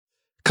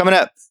Coming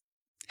up,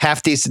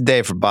 half-decent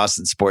day for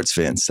Boston sports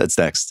fans. That's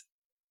next.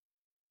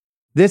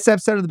 This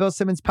episode of the Bill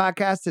Simmons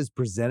Podcast is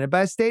presented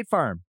by State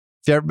Farm.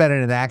 If you've ever been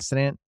in an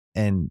accident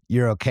and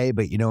you're okay,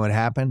 but you know what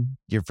happened,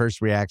 your first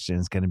reaction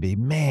is going to be,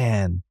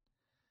 man,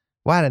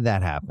 why did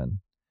that happen?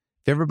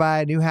 If you ever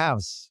buy a new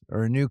house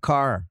or a new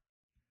car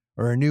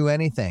or a new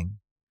anything,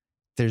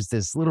 there's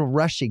this little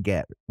rush you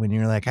get when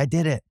you're like, I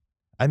did it.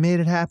 I made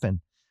it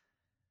happen.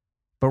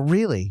 But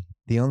really,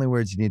 the only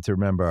words you need to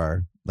remember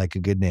are, like a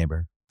good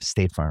neighbor,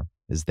 State Farm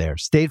is there.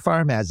 State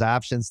Farm has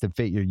options to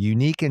fit your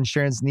unique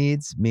insurance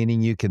needs,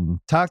 meaning you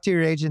can talk to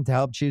your agent to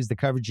help choose the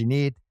coverage you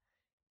need,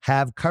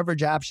 have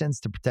coverage options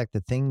to protect the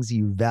things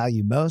you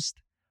value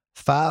most,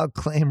 file a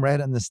claim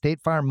right on the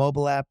State Farm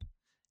mobile app,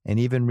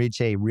 and even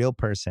reach a real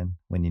person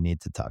when you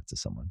need to talk to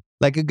someone.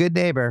 Like a good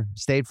neighbor,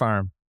 State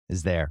Farm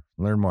is there.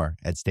 Learn more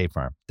at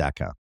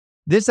statefarm.com.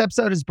 This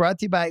episode is brought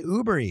to you by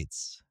Uber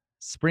Eats.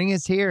 Spring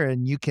is here,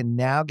 and you can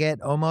now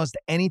get almost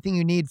anything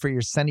you need for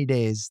your sunny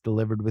days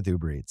delivered with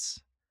Uber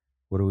Eats.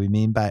 What do we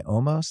mean by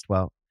almost?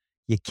 Well,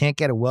 you can't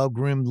get a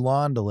well-groomed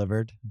lawn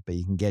delivered, but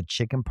you can get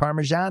chicken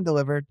parmesan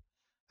delivered.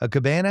 A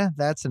cabana,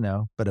 that's a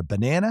no. But a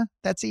banana,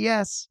 that's a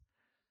yes.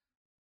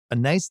 A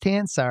nice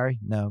tan, sorry,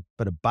 no.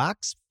 But a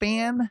box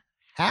fan,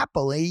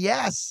 happily,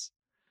 yes.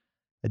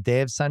 A day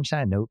of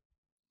sunshine, nope.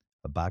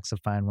 A box of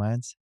fine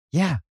wines,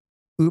 yeah.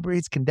 Uber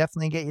Eats can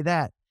definitely get you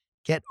that.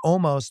 Get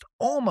almost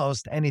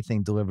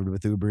anything delivered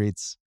with Uber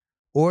Eats.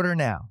 Order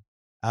now.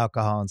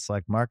 Alcohol in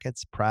select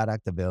markets.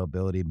 Product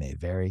availability may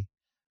vary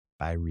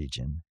by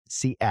region.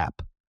 See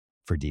app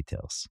for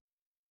details.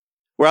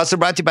 We're also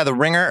brought to you by the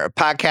Ringer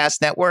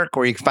Podcast Network,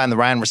 where you can find the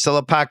Ryen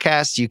Russillo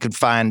podcast. You can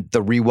find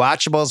the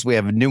Rewatchables. We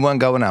have a new one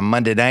going on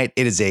Monday night.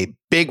 It is a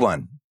big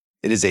one.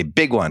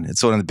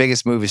 It's one of the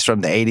biggest movies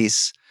from the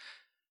 80s.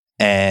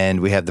 And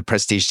we have the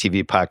Prestige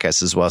TV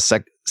podcast as well.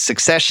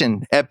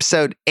 Succession,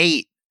 episode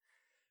 8.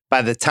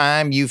 By the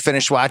time you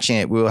finish watching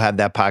it, we will have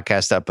that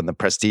podcast up on the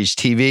Prestige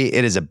TV.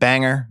 It is a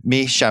banger.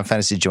 Me, Sean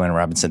Fennessy, Joanna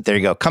Robinson. There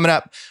you go. Coming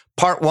up,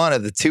 part 1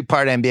 of the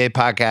 2-part NBA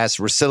podcast.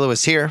 Russillo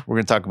is here. We're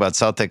going to talk about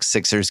Celtics,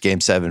 Sixers, Game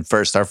 7.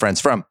 First, our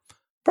friends from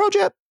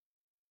Project.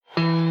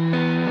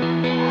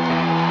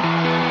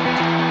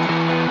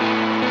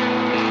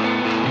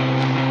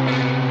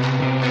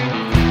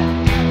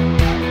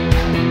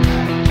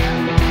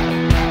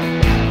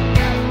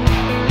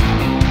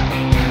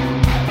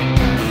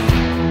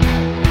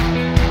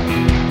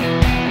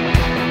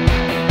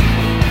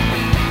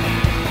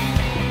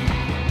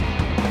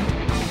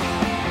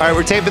 All right,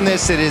 we're taping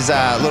this. It is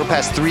a little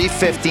past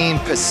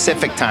 3:15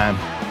 Pacific time.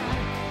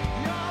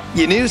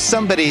 You knew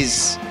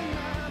somebody's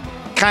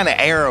kind of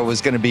era was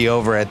going to be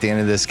over at the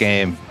end of this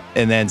game,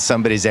 and then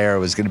somebody's era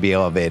was going to be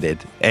elevated.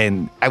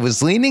 And I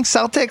was leaning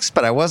Celtics,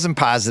 but I wasn't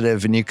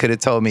positive, and you could have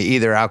told me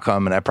either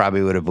outcome, and I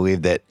probably would have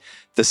believed that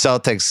the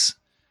Celtics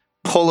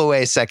pull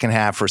away second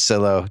half.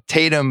 Russillo.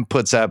 Tatum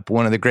puts up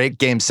one of the great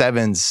Game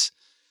 7s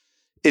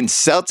in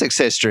Celtics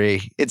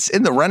history. It's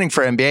in the running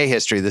for NBA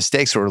history. The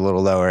stakes were a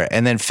little lower,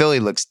 and then Philly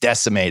looks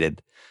decimated.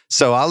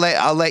 So I'll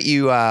let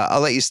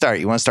you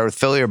start. You want to start with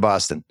Philly or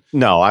Boston?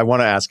 No, I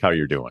want to ask how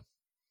you're doing.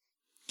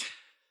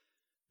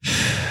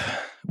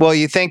 Well,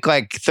 you think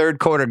like third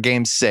quarter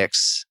Game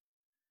 6,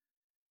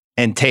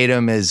 and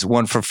Tatum is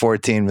 1 for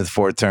 14 with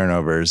 4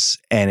 turnovers,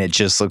 and it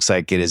just looks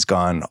like it has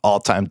gone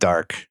all-time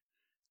dark,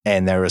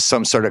 and there was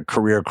some sort of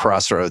career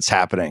crossroads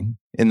happening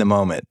in the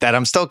moment that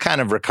I'm still kind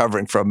of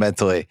recovering from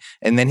mentally.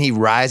 And then he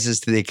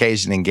rises to the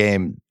occasion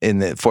in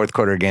the fourth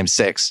quarter of Game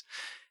 6.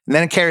 And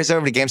then it carries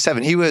over to Game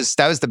 7.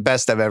 That was the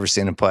best I've ever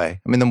seen him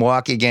play. I mean, the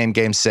Milwaukee game,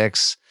 Game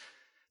 6,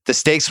 the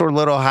stakes were a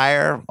little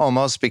higher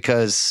almost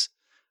because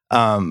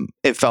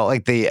it felt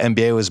like the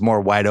NBA was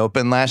more wide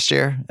open last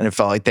year, and it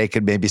felt like they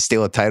could maybe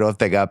steal a title if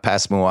they got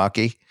past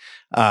Milwaukee.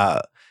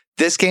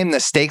 This game,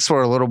 the stakes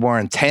were a little more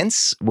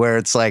intense, where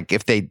it's like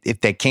if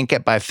they can't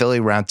get by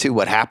Philly round 2,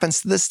 what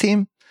happens to this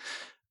team?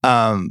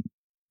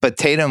 But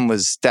Tatum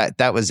was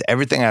that was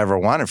everything I ever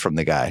wanted from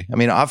the guy. I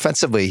mean,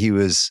 offensively, he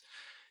was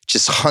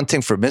just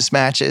hunting for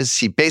mismatches.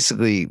 He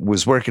basically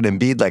was working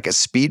Embiid like a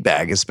speed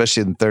bag,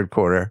 especially in the third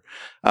quarter.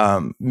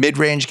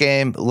 Mid-range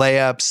game,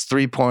 layups,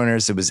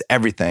 3-pointers, it was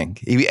everything.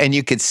 And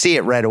you could see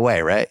it right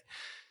away, right?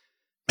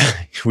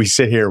 We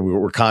sit here,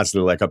 we're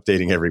constantly like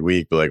updating every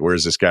week, but like,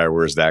 where's this guy?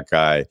 Where's that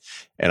guy?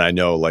 And I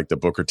know like the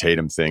Booker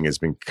Tatum thing has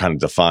been kind of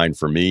defined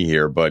for me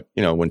here, but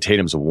you know, when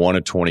Tatum's 1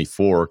 of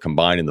 24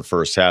 combined in the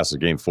first half, so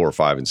Game 4,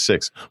 5, and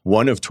 6,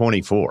 1 of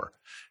 24,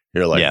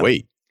 you're like,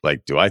 wait,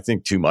 like, do I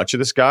think too much of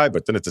this guy?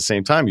 But then at the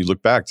same time, you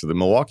look back to the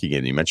Milwaukee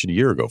game you mentioned a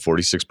year ago,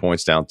 46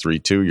 points down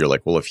 3-2. You're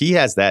like, well, if he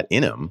has that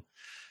in him,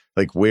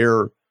 like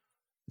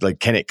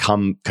can it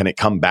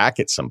come back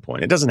at some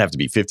point? It doesn't have to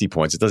be 50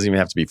 points. It doesn't even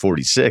have to be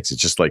 46.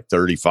 It's just like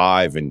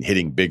 35 and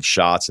hitting big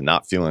shots and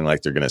not feeling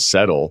like they're going to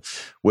settle,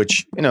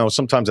 which, you know,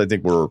 sometimes I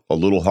think we're a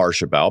little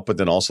harsh about, but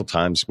then also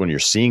times when you're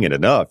seeing it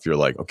enough, you're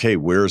like, okay,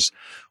 where's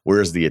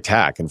the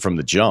attack? And from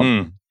the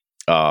jump,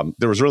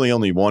 there was really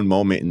only one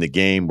moment in the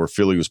game where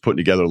Philly was putting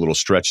together a little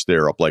stretch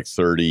there up like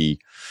 30,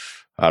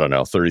 I don't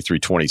know,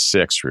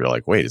 33-26, where you're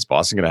like, wait, is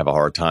Boston going to have a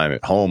hard time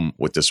at home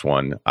with this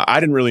one? I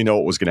didn't really know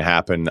what was going to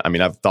happen. I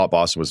mean, I've thought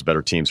Boston was a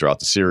better team throughout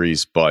the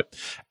series, but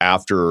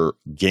after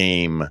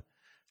game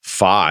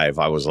 5,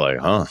 I was like,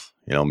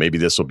 maybe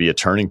this will be a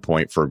turning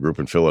point for a group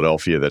in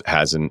Philadelphia that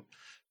hasn't,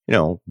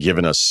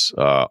 given us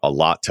a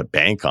lot to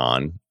bank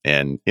on.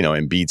 And,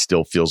 Embiid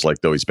still feels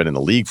like, though he's been in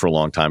the league for a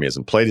long time, he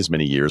hasn't played as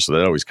many years. So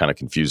that always kind of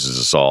confuses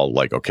us all.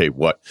 Like, okay,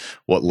 what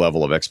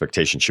level of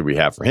expectation should we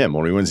have for him?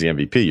 When he wins the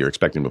MVP, you're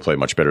expecting him to play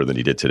much better than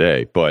he did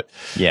today. But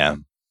yeah,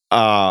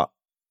 I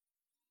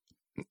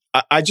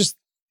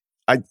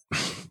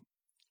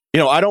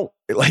don't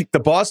like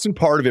the Boston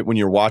part of it when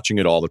you're watching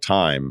it all the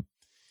time.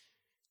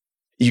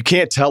 You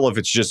can't tell if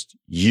it's just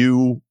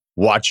you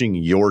watching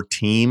your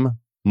team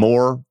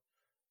more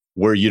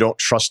where you don't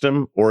trust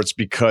him, or it's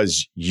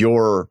because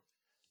you're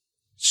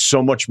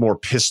so much more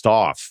pissed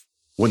off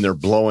when they're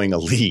blowing a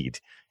lead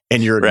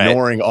and you're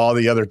ignoring all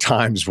the other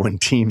times when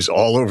teams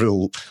all over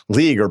the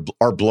league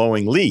are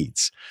blowing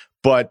leads.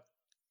 But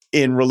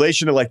in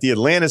relation to like the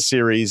Atlanta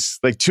series,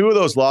 like 2 of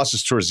those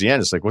losses towards the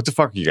end, it's like, what the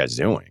fuck are you guys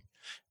doing?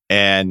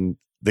 And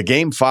the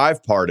game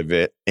 5 part of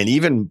it, and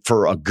even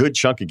for a good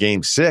chunk of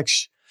game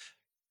 6,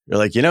 you're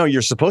like,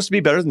 you're supposed to be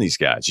better than these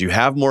guys. You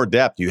have more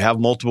depth. You have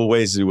multiple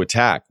ways to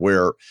attack,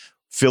 where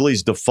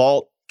Philly's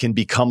default can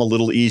become a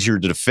little easier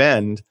to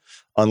defend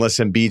unless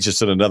Embiid's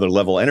just at another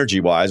level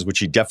energy-wise, which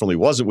he definitely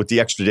wasn't with the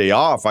extra day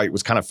off. I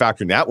was kind of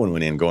factoring that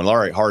one in, going, all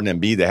right, Harden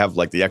and Embiid, they have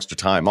like the extra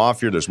time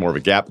off here. There's more of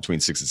a gap between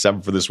 6 and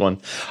 7 for this one.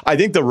 I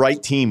think the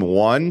right team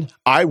won.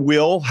 I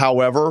will,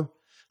 however,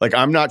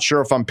 I'm not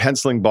sure if I'm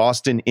penciling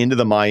Boston into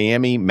the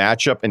Miami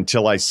matchup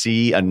until I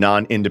see a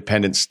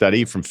non-independent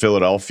study from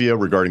Philadelphia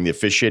regarding the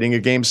officiating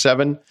of Game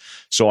 7.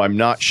 So I'm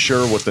not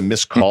sure what the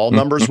missed call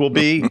numbers will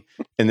be,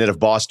 and that if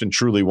Boston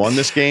truly won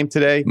this game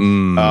today,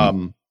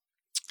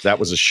 that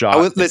was a shot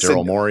at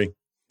Daryl Morey.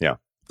 Yeah.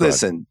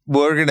 Listen,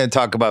 we're going to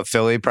talk about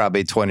Philly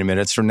probably 20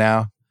 minutes from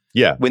now.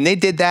 Yeah. When they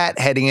did that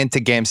heading into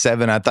Game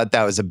 7, I thought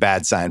that was a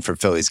bad sign for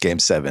Philly's Game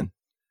 7.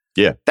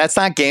 Yeah. That's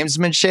not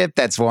gamesmanship.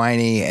 That's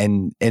whiny.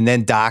 And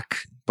then Doc,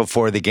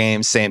 before the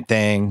game, same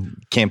thing.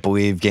 Can't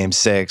believe Game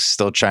 6,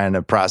 still trying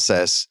to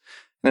process.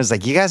 And it was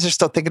like, you guys are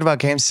still thinking about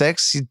Game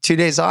 6? 2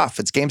 days off.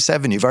 It's Game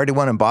 7. You've already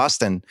won in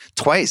Boston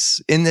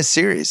twice in this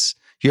series.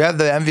 You have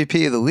the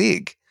MVP of the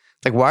league.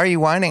 Like, why are you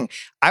whining?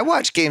 I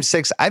watched Game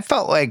 6. I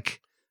felt like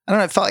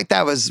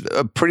that was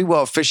a pretty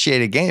well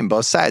officiated game,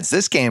 both sides.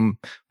 This game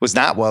was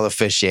not well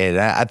officiated.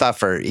 I thought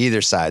for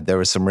either side, there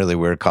was some really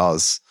weird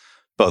calls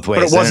both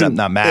ways. But it ended up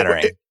not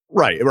mattering.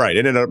 Right. It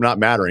ended up not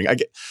mattering.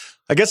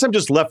 I guess I'm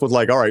just left with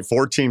like, all right,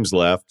 4 teams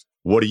left.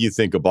 What do you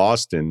think of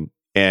Boston?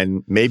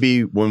 And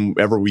maybe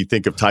whenever we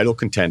think of title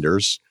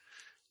contenders,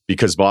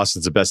 because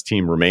Boston's the best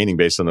team remaining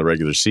based on the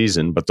regular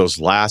season, but those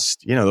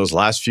last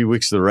few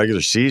weeks of the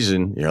regular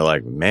season, you're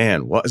like,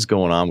 man, what is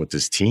going on with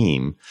this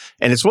team?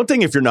 And it's one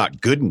thing if you're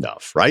not good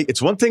enough, right?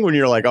 It's one thing when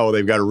you're like, oh,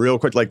 they've got a real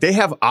quick, like they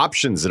have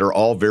options that are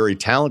all very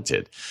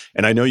talented.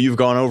 And I know you've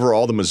gone over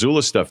all the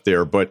Missoula stuff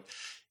there, but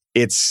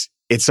it's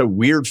a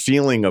weird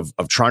feeling of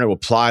trying to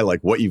apply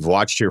like what you've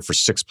watched here for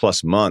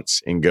 6+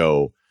 months and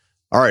go,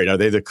 all right, are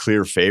they the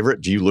clear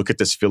favorite? Do you look at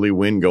this Philly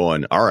win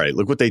going, all right,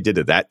 look what they did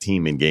to that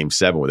team in Game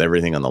 7 with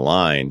everything on the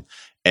line,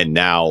 and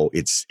now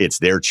it's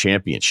their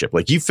championship.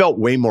 Like you felt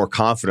way more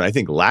confident, I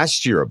think,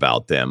 last year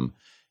about them.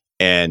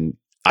 And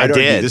I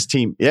did. This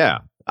team,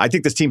 I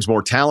think this team's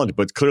more talented,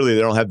 but clearly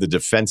they don't have the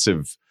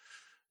defensive,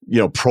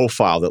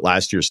 profile that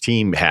last year's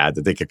team had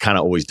that they could kind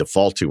of always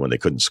default to when they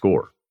couldn't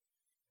score.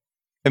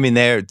 I mean,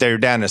 they're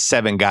down to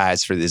 7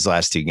 guys for these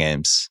last 2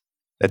 games.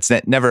 That's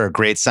never a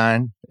great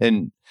sign.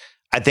 And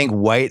I think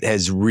White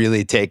has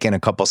really taken a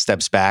couple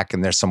steps back,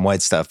 and there's some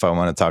White stuff I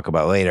want to talk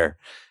about later.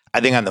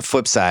 I think on the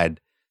flip side,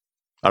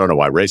 I don't know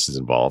why race is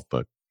involved,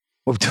 but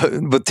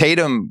with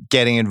Tatum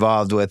getting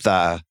involved with,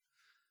 I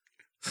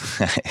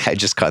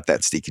just caught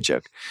that sneaky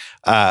joke.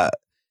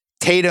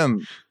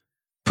 Tatum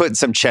put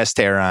some chest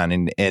hair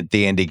on at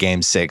the end of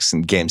Game 6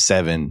 and Game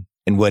 7,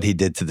 and what he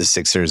did to the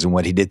Sixers and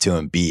what he did to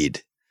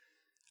Embiid,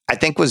 I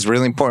think was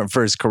really important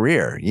for his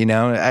career.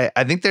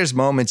 I think there's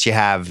moments you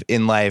have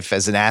in life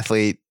as an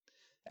athlete,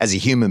 as a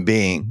human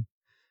being,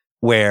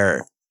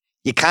 where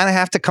you kind of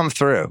have to come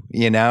through.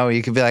 You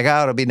can be like,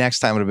 oh, it'll be next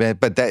time.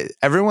 But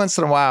every once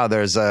in a while,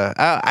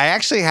 I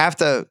actually have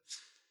to,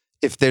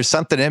 if there's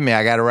something in me,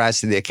 I got to rise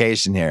to the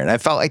occasion here. And I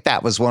felt like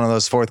that was one of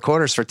those fourth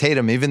quarters for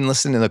Tatum, even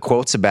listening to the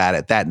quotes about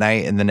it that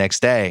night and the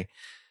next day,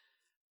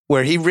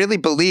 where he really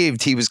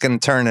believed he was going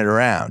to turn it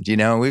around.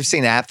 We've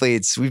seen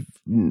athletes,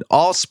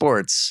 all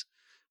sports,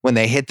 when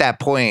they hit that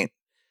point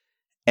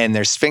and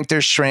their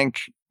sphincters shrink,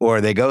 or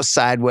they go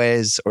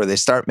sideways, or they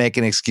start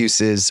making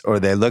excuses, or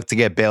they look to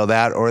get bailed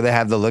out, or they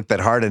have the look that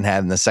Harden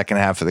had in the second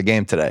half of the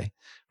game today,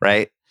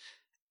 right?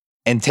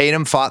 And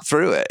Tatum fought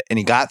through it, and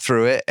he got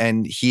through it,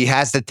 and he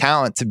has the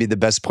talent to be the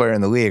best player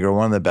in the league, or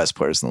one of the best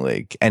players in the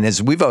league. And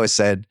as we've always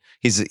said,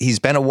 he's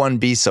been a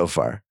 1B so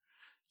far.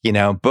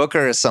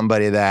 Booker is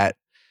somebody that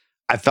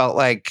I felt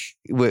like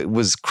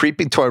was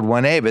creeping toward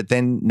 1A, but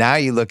then now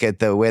you look at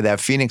the way that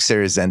Phoenix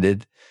series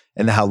ended,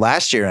 and how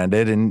last year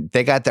ended, and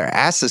they got their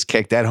asses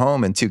kicked at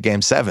home in 2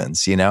 Game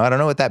 7s. I don't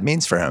know what that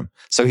means for him.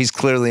 So he's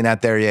clearly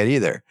not there yet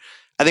either.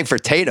 I think for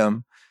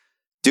Tatum,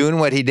 doing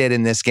what he did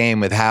in this game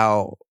with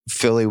how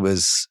Philly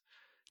was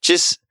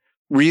just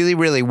really,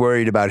 really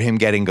worried about him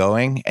getting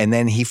going, and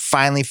then he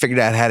finally figured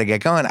out how to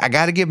get going. I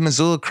got to give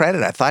Mazzulla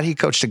credit. I thought he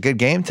coached a good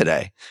game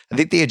today. I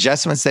think the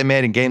adjustments they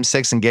made in Game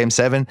 6 and Game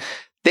 7,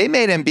 they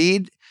made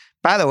Embiid.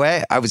 By the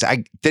way,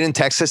 I didn't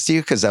text this to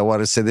you because I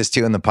want to say this to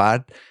you in the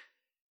pod.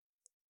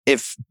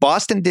 If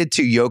Boston did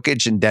to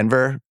Jokic in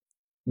Denver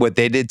what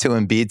they did to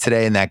Embiid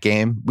today in that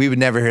game, we would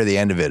never hear the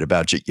end of it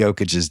about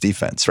Jokic's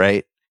defense,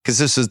 right? Because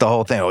this is the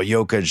whole thing. Oh,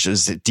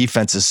 Jokic's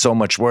defense is so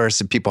much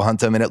worse and people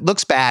hunt him, and it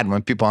looks bad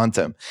when people hunt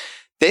him.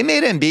 They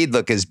made Embiid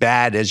look as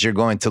bad as you're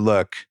going to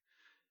look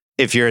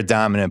if you're a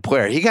dominant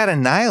player. He got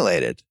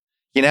annihilated,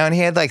 and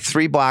he had like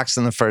 3 blocks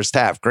in the first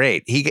half.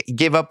 Great. He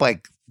gave up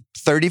like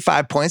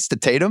 35 points to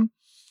Tatum,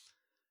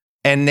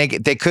 and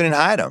they couldn't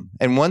hide him.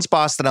 And once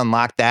Boston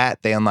unlocked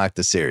that, they unlocked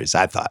the series,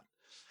 I thought.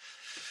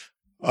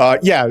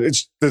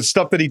 It's the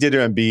stuff that he did to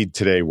Embiid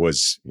today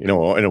was, in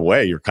a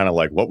way, you're kind of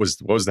like, what was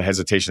the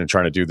hesitation in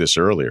trying to do this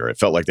earlier? It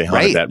felt like they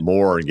hunted that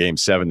more in Game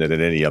 7 than at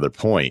any other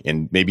point.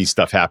 And maybe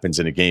stuff happens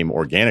in a game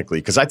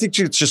organically, because I think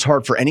it's just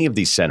hard for any of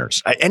these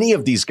centers, any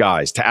of these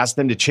guys, to ask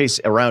them to chase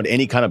around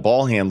any kind of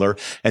ball handler.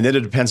 And then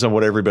it depends on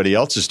what everybody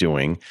else is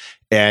doing.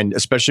 And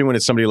especially when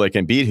it's somebody like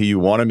Embiid, who you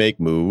want to make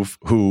move,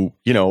 who,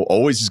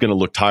 always is going to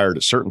look tired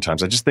at certain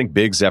times. I just think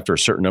bigs after a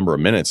certain number of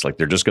minutes, like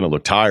they're just going to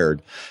look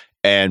tired.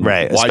 And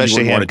right, why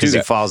especially you want to do because that.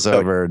 He falls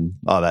over and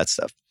all that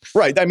stuff.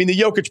 Right. I mean, the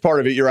Jokic part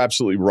of it, you're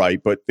absolutely right.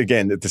 But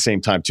again, at the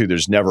same time, too,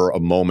 there's never a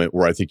moment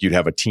where I think you'd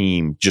have a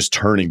team just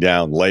turning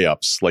down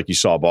layups like you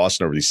saw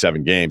Boston over these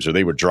 7 games, or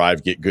they would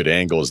drive, get good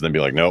angles, and then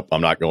be like, nope,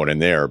 I'm not going in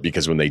there.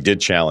 Because when they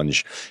did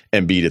challenge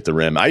Embiid at the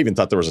rim, I even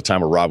thought there was a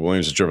time where Rob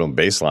Williams was dribbling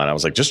baseline. I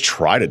was like, just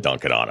try to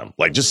dunk it on him.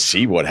 Like, just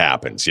see what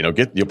happens. You'll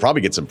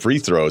probably get some free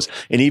throws.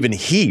 And even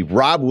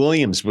Rob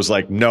Williams, was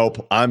like,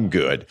 nope, I'm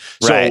good.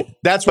 Right. So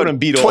that's what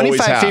Embiid always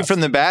has. 25 feet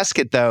from the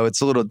basket, though, it's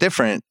a little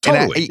different.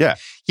 Totally, yeah.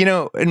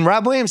 And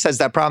Rob Williams has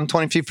that problem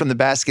 20 feet from the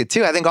basket,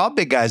 too. I think all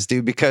big guys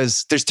do,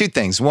 because there's 2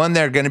 things. One,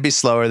 they're going to be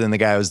slower than the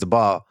guy who has the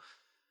ball.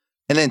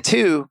 And then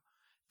 2,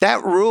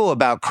 that rule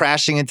about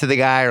crashing into the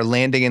guy or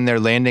landing in their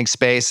landing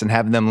space and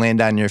having them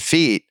land on your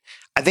feet,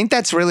 I think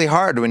that's really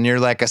hard when you're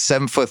like a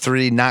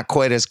 7'3", not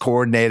quite as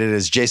coordinated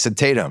as Jason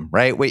Tatum,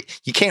 right?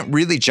 You can't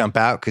really jump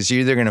out because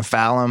you're either going to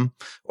foul him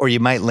or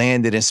you might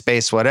land in his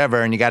space,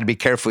 whatever, and you got to be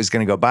careful he's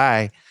going to go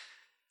by.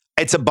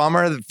 It's a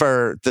bummer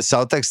for the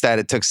Celtics that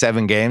it took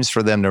 7 games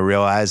for them to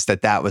realize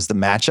that was the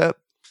matchup.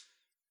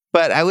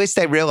 But at least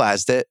they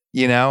realized it,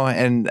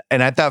 and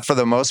I thought for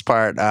the most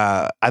part,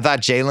 I thought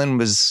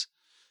Jalen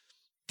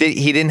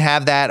he didn't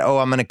have that,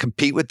 I'm going to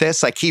compete with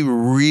this. Like, he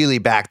really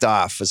backed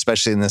off,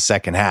 especially in the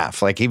second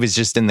half. Like, he was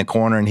just in the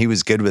corner and he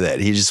was good with it.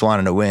 He just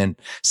wanted to win.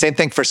 Same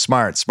thing for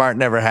Smart. Smart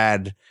never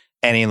had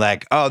any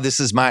like, this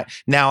is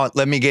now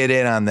let me get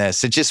in on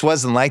this. It just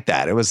wasn't like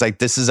that. It was like,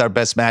 this is our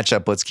best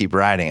matchup. Let's keep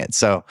riding it.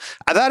 So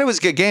I thought it was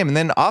a good game. And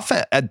then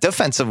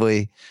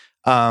defensively,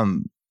 they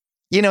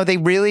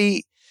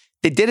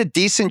did a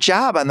decent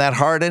job on that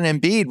Harden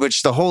and Embiid,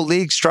 which the whole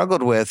league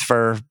struggled with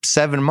for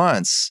 7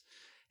 months.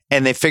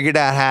 And they figured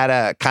out how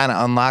to kind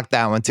of unlock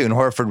that one too. And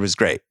Horford was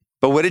great.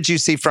 But what did you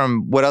see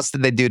what else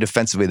did they do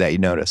defensively that you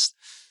noticed?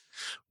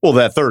 Well,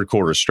 that third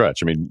quarter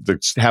stretch, I mean, the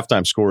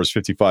halftime score is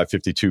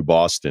 55-52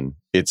 Boston.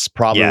 It's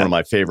probably one of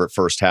my favorite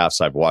first halves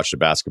I've watched of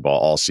basketball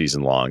all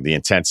season long. The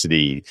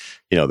intensity,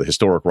 the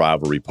historic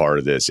rivalry part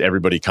of this,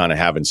 everybody kind of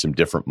having some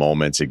different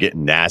moments and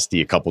getting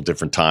nasty a couple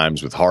different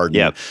times with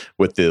Harden,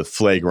 with the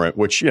flagrant,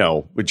 which,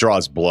 it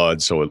draws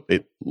blood, so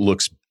it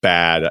looks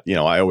bad.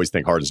 I always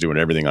think Harden's doing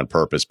everything on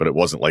purpose, but it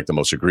wasn't like the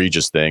most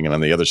egregious thing. And on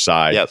the other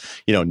side,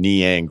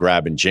 Niang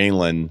grabbing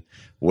Jalen,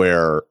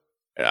 where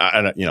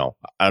I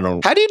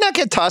don't. How do you not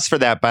get tossed for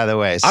that, by the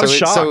way? I was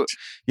shocked. So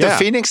the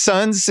Phoenix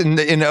Suns in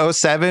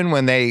 2007,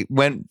 when they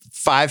went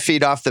 5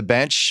 feet off the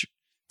bench,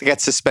 they got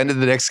suspended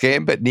the next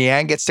game, but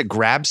Niang gets to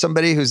grab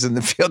somebody who's in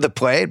the field of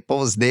play and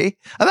pull his knee.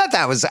 I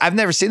thought I've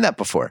never seen that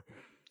before.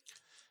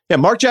 Yeah,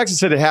 Mark Jackson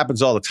said it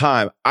happens all the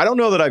time. I don't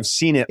know that I've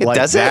seen it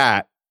like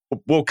that.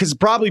 Well, because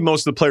probably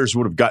most of the players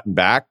would have gotten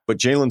back, but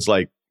Jalen's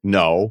like,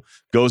 no,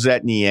 goes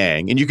at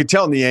Niang. And you could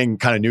tell Niang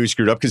kind of knew he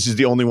screwed up because he's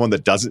the only one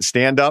that doesn't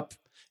stand up.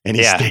 And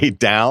he stayed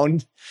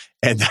down.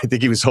 And I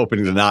think he was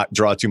hoping to not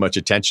draw too much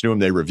attention to him.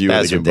 They review it,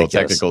 they give him both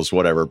technicals,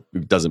 whatever.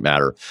 It doesn't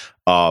matter.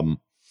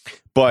 But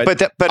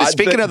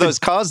speaking of those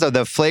calls, though,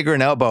 the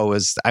flagrant elbow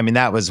was,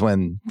 that was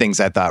when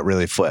things I thought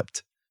really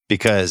flipped.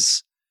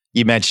 Because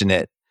you mentioned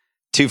it.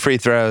 2 free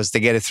throws, they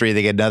get a 3,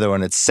 they get another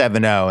one. It's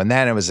 7-0. And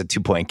then it was a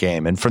 2-point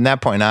game. And from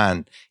that point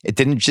on, it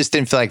didn't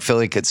feel like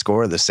Philly could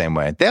score the same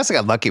way. They also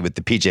got lucky with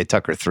the PJ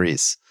Tucker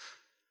threes.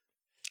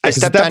 I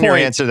stepped on your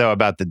answer, though,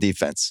 about the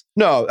defense.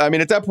 No,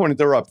 at that point,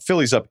 they're up.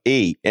 Philly's up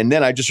 8. And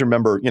then I just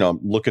remember, I'm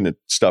looking at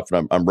stuff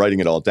and I'm writing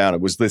it all down. It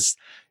was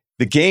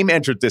the game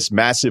entered this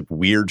massive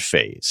weird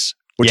phase,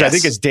 which I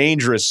think is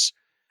dangerous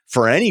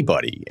for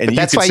anybody. And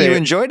that's why you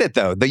enjoyed it,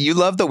 though. That you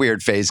love the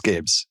weird phase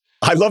games.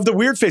 I love the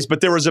weird phase,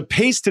 but there was a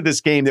pace to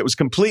this game that was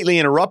completely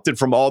interrupted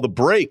from all the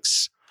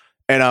breaks.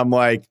 And I'm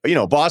like,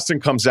 Boston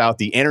comes out,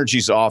 the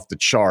energy's off the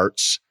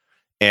charts.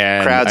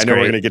 And Crowd's I know great.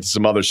 we're going to get to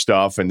some other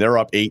stuff, and they're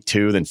up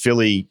 8-2. Then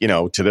Philly,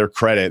 to their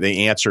credit,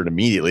 they answered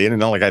immediately. And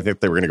not like I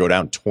think they were going to go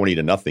down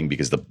 20-0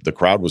 because the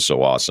crowd was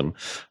so awesome.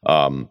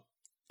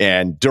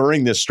 And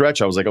during this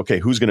stretch, I was like, okay,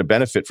 who's going to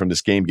benefit from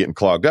this game getting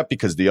clogged up?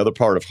 Because the other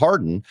part of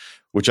Harden,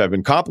 which I've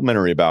been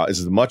complimentary about, is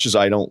as much as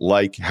I don't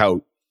like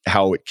how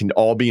it can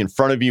all be in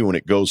front of you when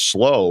it goes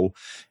slow,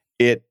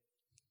 it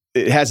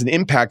has an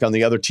impact on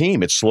the other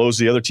team. It slows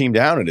the other team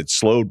down, and it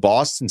slowed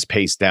Boston's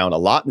pace down a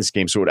lot in this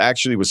game. So it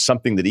actually was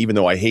something that, even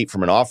though I hate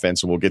from an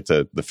offense, and we'll get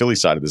to the Philly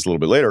side of this a little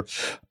bit later,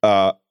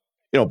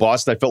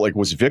 Boston, I felt like,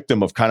 was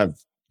victim of kind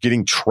of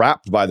getting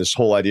trapped by this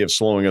whole idea of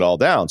slowing it all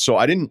down. So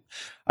I didn't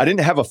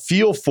have a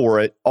feel for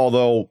it,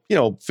 although,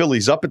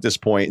 Philly's up at this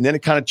point, and then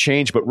it kind of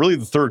changed. But really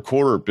the third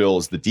quarter, Bill,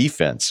 is the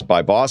defense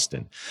by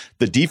Boston.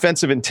 The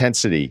defensive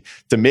intensity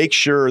to make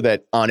sure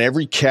that on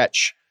every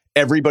catch,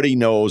 everybody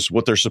knows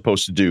what they're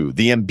supposed to do.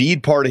 The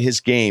Embiid part of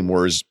his game,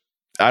 whereas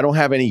I don't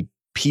have any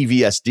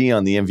PVSD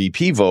on the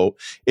MVP vote.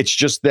 It's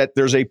just that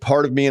there's a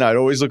part of me, and I'd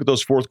always look at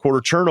those fourth quarter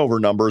turnover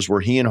numbers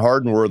where he and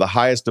Harden were the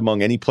highest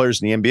among any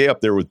players in the NBA,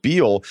 up there with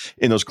Beal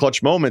in those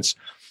clutch moments,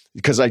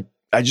 because I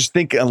just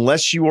think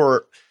unless you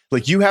are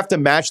like, you have to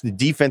match the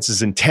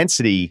defense's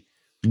intensity,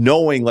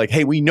 knowing like,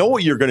 hey, we know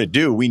what you're going to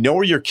do. We know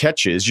where your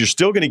catch is. You're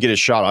still going to get a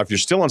shot off. You're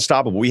still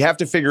unstoppable. We have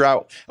to figure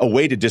out a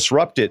way to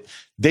disrupt it.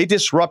 They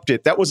disrupt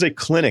it. That was a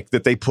clinic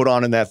that they put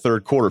on in that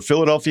third quarter.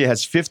 Philadelphia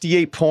has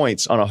 58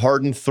 points on a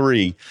Harden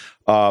 3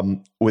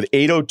 with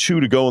 8:02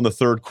 to go in the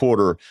third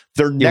quarter.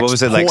 Their next what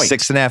was it, point, like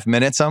 6.5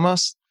 minutes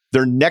almost?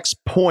 Their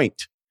next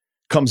point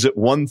comes at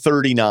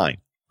 1:39.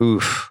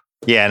 Oof.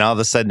 Yeah, and all of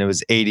a sudden it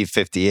was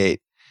 80-58.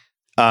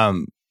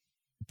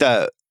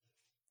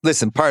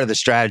 Listen, part of the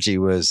strategy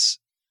was,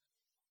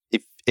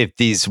 if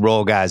these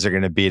role guys are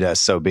going to beat us,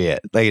 so be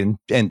it. Like,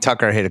 and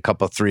Tucker hit a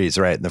couple threes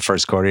right in the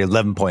first quarter,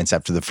 11 points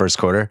after the first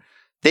quarter.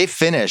 They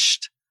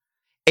finished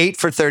 8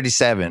 for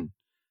 37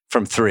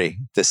 from 3,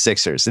 the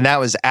Sixers. And that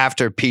was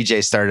after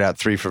PJ started out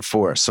 3 for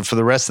 4. So for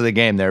the rest of the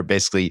game, they were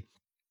basically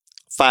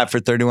 5 for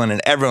 31,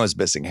 and everyone was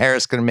missing.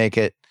 Harris couldn't make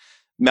it.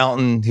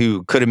 Melton,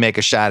 who couldn't make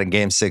a shot in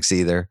game 6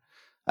 either.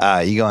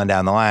 You go on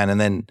down the line. And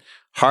then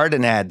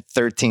Harden had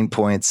 13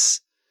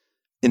 points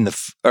he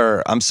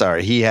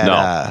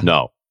had...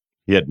 No.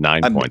 He had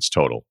 9 points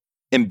total.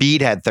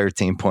 Embiid had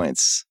 13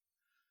 points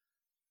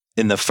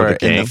in the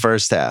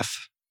first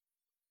half.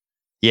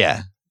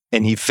 Yeah.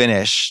 And he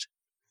finished.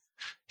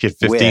 He had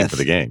 15 for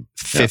the game.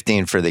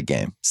 15 for the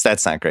game. So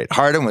that's not great.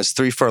 Harden was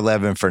 3 for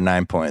 11 for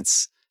 9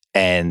 points.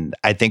 And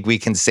I think we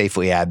can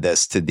safely add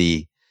this to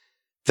the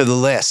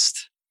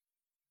list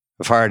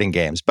of Harden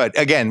games. But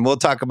again, we'll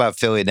talk about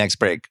Philly next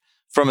break.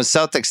 From a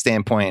Celtics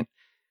standpoint,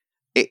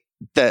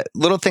 the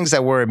little things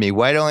that worried me,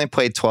 White only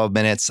played 12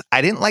 minutes.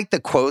 I didn't like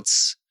the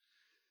quotes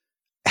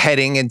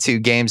heading into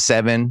game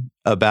 7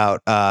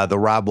 about the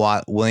Rob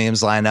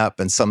Williams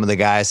lineup, and some of the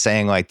guys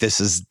saying like, this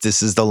is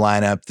the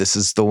lineup. This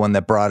is the one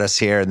that brought us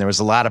here. And there was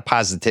a lot of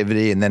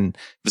positivity. And then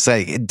it was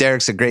like,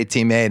 Derek's a great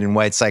teammate, and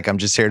White's like, I'm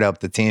just here to help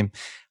the team.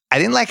 I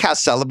didn't like how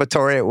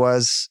celebratory it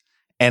was.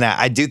 And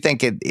I do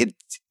think it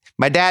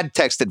my dad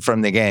texted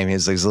from the game. He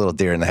was like, there's a little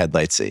deer in the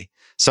headlights. See.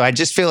 So I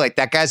just feel like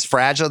that guy's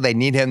fragile. They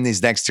need him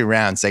these next 2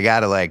 rounds. They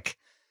gotta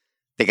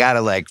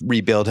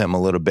rebuild him a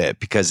little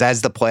bit, because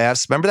as the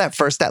playoffs, remember that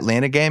first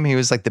Atlanta game? He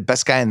was like the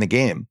best guy in the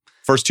game.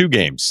 First 2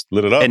 games,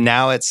 lit it up. And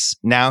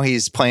now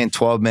he's playing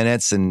 12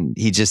 minutes and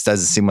he just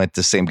doesn't seem like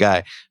the same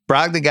guy.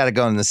 Brogdon got to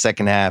go in the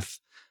second half.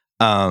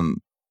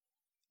 And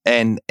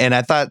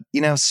I thought,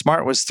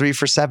 Smart was 3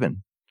 for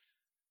 7.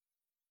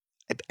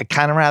 I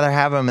kind of rather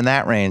have him in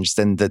that range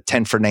than the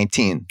 10 for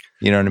 19.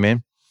 You know what I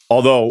mean?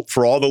 Although,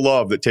 for all the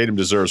love that Tatum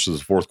deserves for the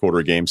fourth quarter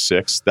of game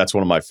 6, that's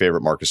one of my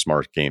favorite Marcus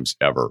Smart games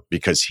ever,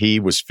 because he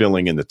was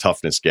filling in the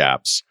toughness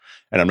gaps.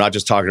 And I'm not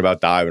just talking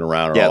about diving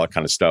around or all that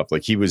kind of stuff.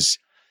 Like, he was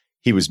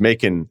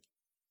making,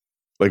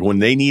 like, when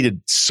they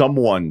needed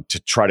someone to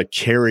try to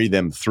carry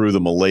them through the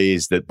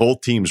malaise that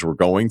both teams were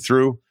going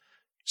through,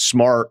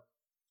 Smart,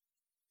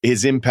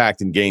 his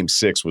impact in game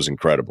 6 was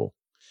incredible.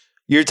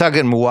 You're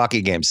talking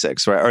Milwaukee game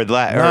 6, right?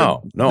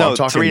 No, I'm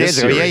talking 3 days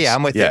ago. Series. Yeah,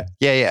 I'm with you.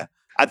 Yeah.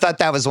 I thought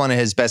that was one of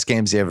his best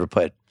games he ever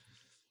played.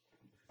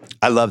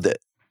 I loved it.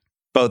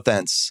 Both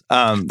ends.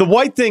 The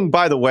White thing,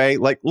 by the way,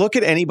 like, look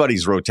at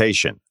anybody's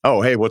rotation.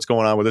 Oh, hey, what's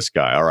going on with this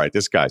guy? All right,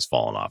 this guy's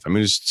falling off. I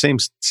mean,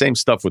 it's same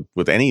stuff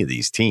with any of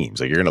these teams.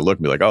 Like, you're going to look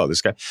and be like, oh,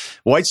 this guy,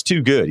 White's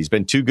too good. He's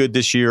been too good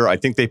this year. I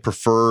think they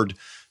preferred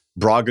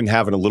Brogdon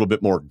having a little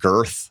bit more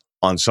girth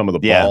on some of the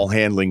ball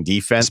handling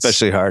defense.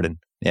 Especially Harden.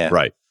 Yeah.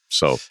 Right.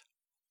 So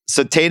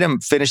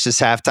Tatum finished his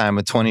halftime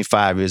with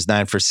 25. He was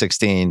 9 for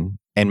 16.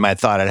 And my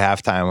thought at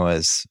halftime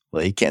was,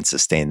 well, he can't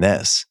sustain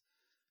this.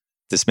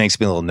 This makes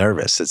me a little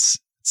nervous. It's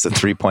a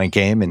 3-point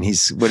game, and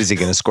what is he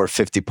going to score,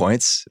 50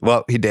 points?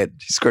 Well, he did.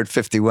 He scored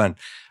 51.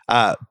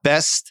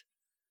 Best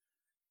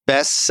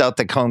Best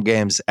Celtic home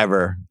games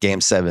ever, Game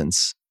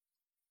 7s.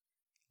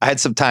 I had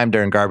some time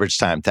during garbage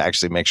time to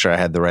actually make sure I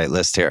had the right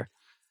list here.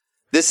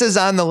 This is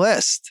on the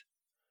list.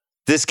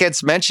 This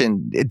gets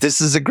mentioned.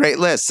 This is a great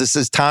list. This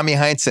is Tommy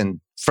Heinsohn,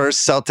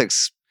 first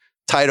Celtics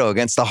title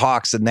against the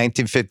Hawks in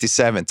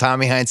 1957.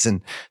 Tommy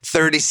Heinsohn,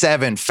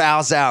 37,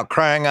 fouls out,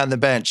 crying on the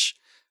bench.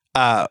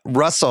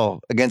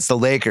 Russell against the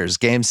Lakers,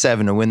 Game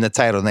 7 to win the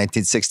title in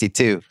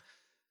 1962.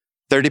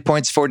 30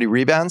 points, 40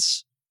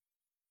 rebounds.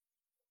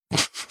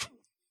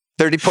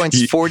 30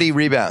 points, 40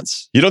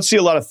 rebounds. You don't see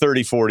a lot of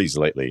 30-40s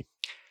lately.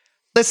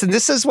 Listen,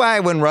 this is why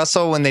when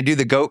they do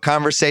the GOAT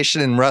conversation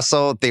and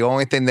Russell, the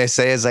only thing they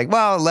say is like,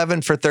 well,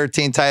 11 for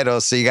 13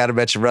 titles, so you got to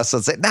mention Russell.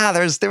 It's like, nah,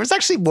 there was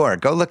actually more.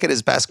 Go look at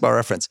his basketball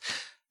reference.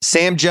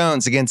 Sam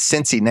Jones against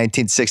Cincy,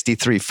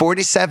 1963.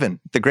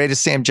 47, the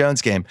greatest Sam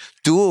Jones game.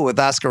 Duel with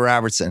Oscar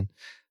Robertson.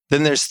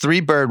 Then there's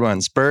 3 Bird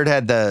ones. Bird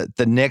had the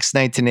Knicks,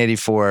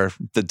 1984,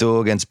 the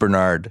duel against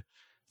Bernard.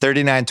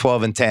 39,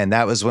 12, and 10.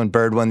 That was when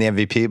Bird won the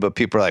MVP, but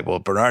people are like, well,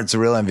 Bernard's the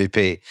real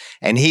MVP.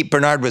 And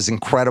Bernard was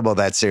incredible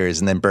that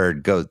series, and then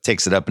Bird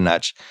takes it up a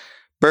notch.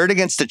 Bird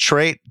against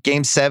Detroit,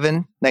 Game 7,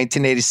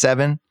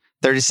 1987,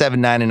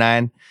 37, 9, and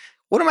 9.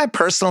 One of my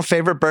personal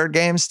favorite Bird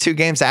games, 2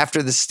 games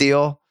after the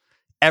steal.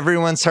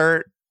 Everyone's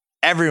hurt.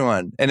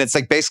 Everyone. And it's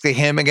like basically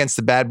him against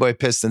the Bad Boy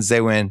Pistons. They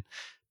win.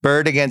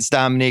 Bird against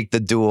Dominique, the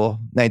duel,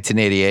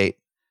 1988.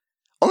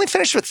 Only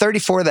finished with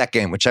 34 that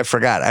game, which I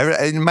forgot.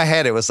 In my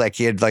head, it was like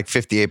he had like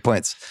 58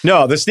 points.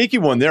 No, the sneaky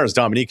one there is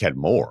Dominique had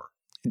more.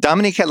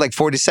 Dominique had like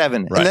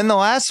 47. Right. And then the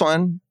last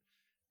one,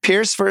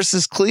 Pierce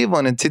versus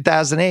Cleveland in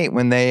 2008,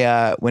 when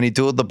he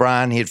dueled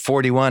LeBron, he had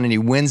 41 and he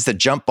wins the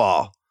jump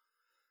ball.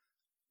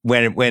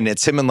 When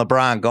it's him and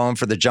LeBron going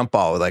for the jump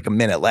ball with like a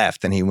minute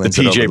left, and he wins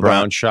the it over PJ LeBron.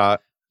 Brown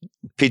shot.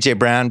 PJ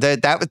Brown,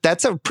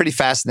 that's a pretty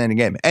fascinating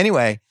game.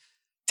 Anyway,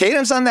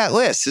 Tatum's on that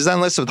list. He's on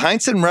the list with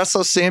Heinsohn,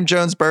 Russell, Sam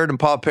Jones, Bird, and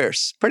Paul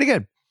Pierce. Pretty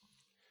good.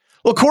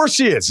 Well, of course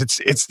he is.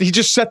 He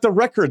just set the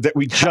record that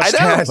we just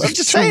had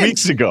 2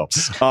 weeks ago.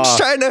 I'm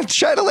just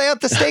trying to lay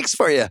out the stakes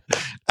for you.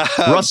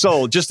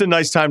 Russell, just a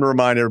nice time to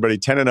remind everybody,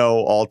 10-0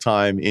 all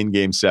time in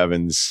Game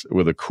 7s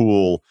with a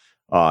cool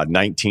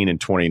 19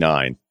 and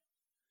 29.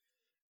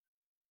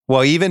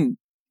 Well, even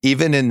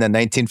in the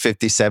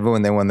 1957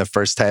 when they won the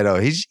first title,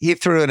 he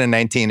threw in a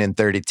 19 and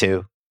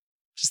 32.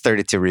 Just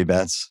 32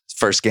 rebounds.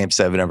 First Game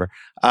 7 ever.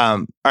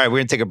 All right, we're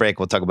going to take a break.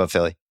 We'll talk about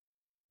Philly.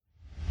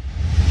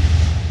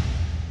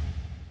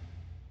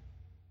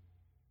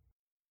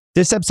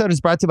 This episode is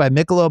brought to you by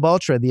Michelob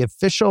Ultra, the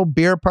official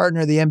beer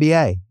partner of the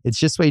NBA. It's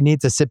just what you need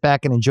to sit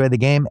back and enjoy the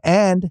game,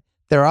 and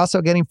they're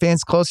also getting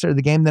fans closer to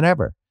the game than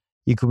ever.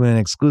 You can win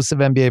exclusive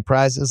NBA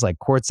prizes like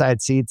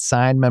courtside seats,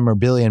 signed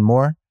memorabilia, and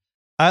more.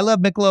 I love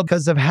Michelob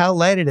because of how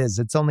light it is.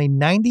 It's only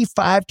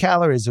 95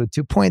 calories with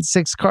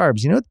 2.6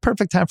 carbs. You know what the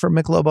perfect time for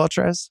Michelob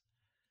Ultra is?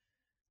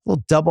 A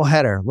little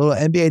doubleheader, little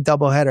NBA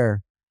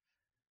doubleheader.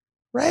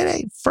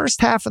 Right, first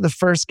half of the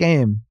first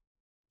game.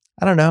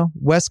 I don't know,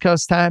 West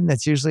Coast time.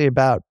 That's usually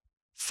about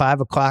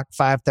 5 o'clock,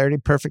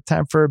 5:30. Perfect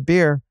time for a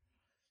beer.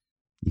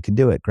 You can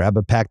do it. Grab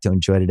a pack to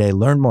enjoy today.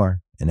 Learn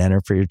more and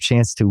enter for your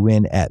chance to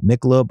win at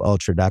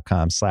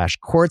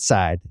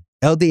MichelobUltra.com/courtside.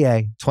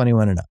 LDA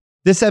 21 and up.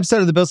 This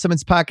episode of the Bill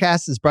Simmons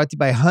Podcast is brought to you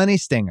by Honey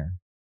Stinger.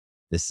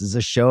 This is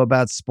a show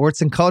about sports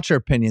and culture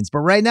opinions, but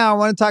right now I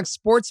want to talk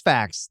sports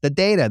facts, the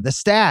data, the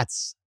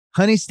stats.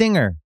 Honey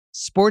Stinger,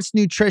 sports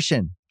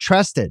nutrition,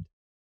 trusted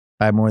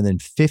by more than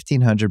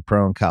 1,500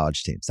 pro and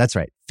college teams. That's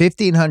right,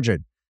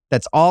 1,500.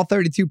 That's all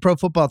 32 pro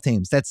football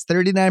teams. That's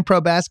 39 pro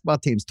basketball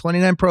teams,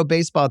 29 pro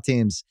baseball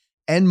teams,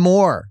 and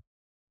more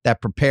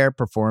that prepare,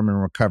 perform,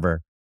 and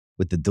recover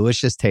with the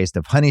delicious taste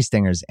of Honey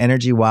Stinger's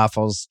energy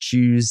waffles,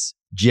 chews,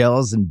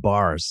 gels, and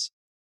bars.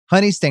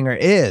 Honey Stinger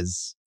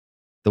is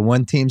the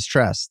one teams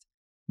trust.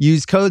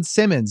 Use code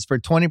Simmons for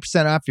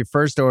 20% off your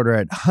first order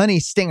at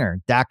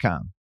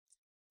honeystinger.com.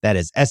 That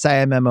is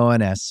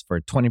SIMMONS for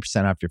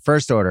 20% off your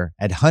first order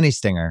at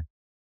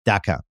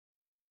honeystinger.com.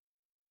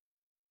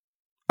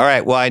 All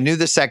right. Well, I knew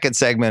the second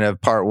segment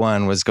of part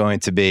 1 was going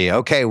to be,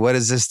 okay, what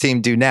does this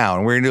team do now?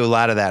 And we're going to do a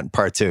lot of that in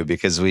part 2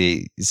 because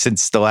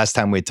since the last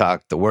time we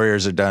talked, the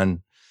Warriors are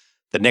done.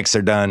 The Knicks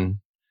are done.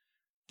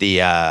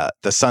 The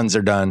Suns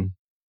are done.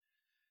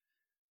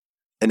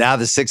 And now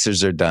the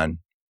Sixers are done.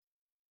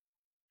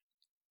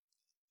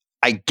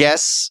 I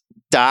guess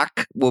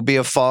Doc will be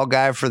a fall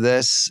guy for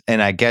this.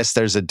 And I guess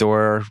there's a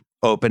door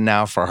open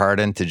now for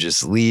Harden to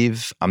just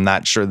leave. I'm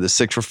not sure the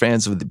Sixer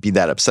fans would be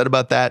that upset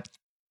about that.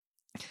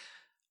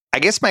 I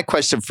guess my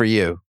question for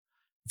you,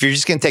 if you're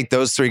just going to take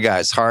those 3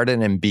 guys,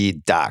 Harden,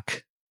 Embiid,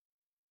 Doc,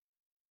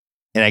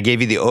 and I gave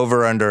you the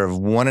over-under of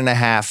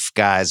 1.5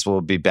 guys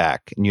will be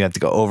back, and you have to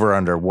go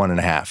over-under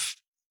 1.5.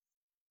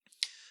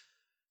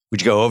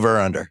 Would you go over or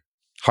under?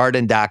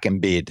 Harden, Doc,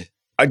 Embiid.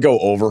 I'd go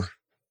over.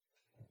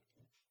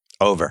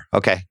 Over.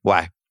 Okay.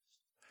 Why?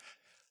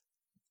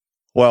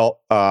 Well,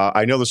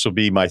 I know this will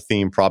be my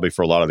theme probably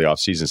for a lot of the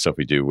off-season stuff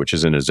we do, which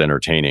isn't as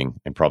entertaining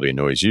and probably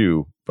annoys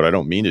you, but I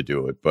don't mean to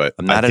do it. But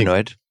I'm not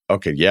annoyed.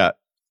 Okay, yeah.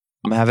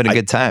 I'm having a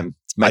good time.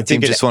 My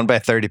team just won by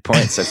 30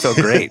 points. I feel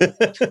great.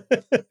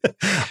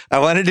 I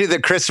want to do the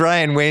Chris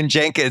Ryan, Wayne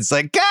Jenkins.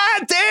 Like,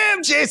 God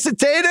damn, Jason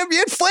Tatum, you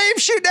had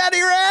flames shooting out of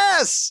your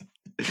ass.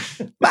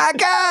 My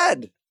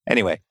God.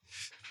 Anyway.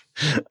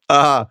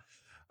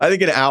 I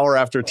think an hour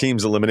after a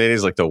team's eliminated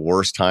is like the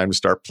worst time to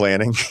start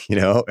planning,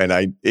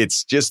 and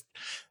it's just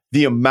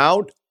the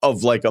amount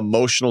of like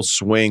emotional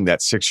swing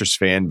that Sixers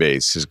fan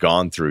base has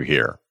gone through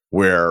here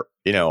where,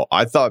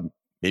 I thought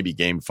maybe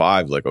game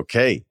 5, like,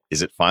 okay,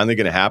 is it finally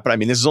going to happen? I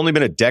mean, this has only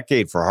been a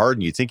decade for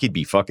Harden. You think he'd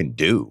be fucking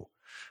due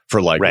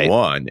for like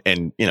one.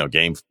 And,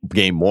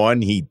 game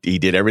 1, he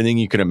did everything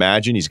you can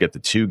imagine. He's got the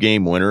 2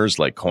 game winners,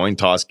 like coin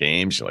toss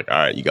games. You're like, all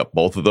right, you got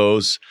both of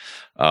those.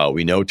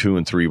 We know 2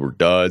 and 3 were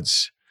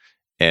duds.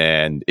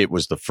 And it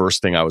was the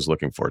first thing I was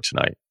looking for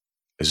tonight.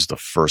 This is the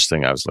first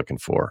thing I was looking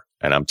for.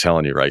 And I'm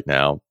telling you right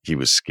now, he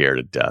was scared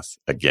to death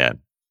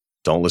again.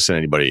 Don't listen to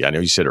anybody. I know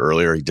you said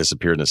earlier he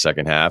disappeared in the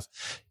second half.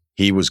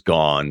 He was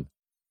gone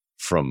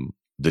from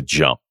the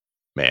jump,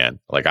 man.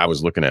 Like I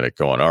was looking at it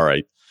going, all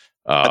right.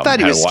 I thought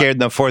he was scared in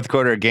the fourth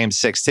quarter of game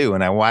 6 too.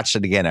 When I watched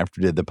it again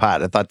after we did the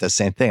pod, I thought the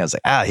same thing. I was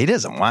like, he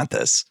doesn't want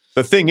this.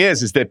 The thing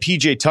is that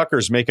PJ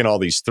Tucker's making all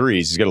these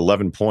threes. He's got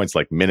 11 points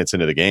like minutes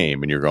into the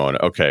game. And you're going,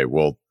 okay,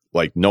 well,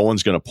 like no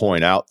one's going to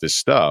point out this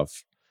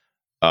stuff.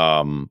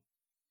 And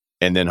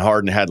then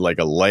Harden had like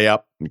a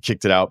layup and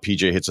kicked it out.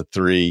 PJ hits a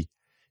 3.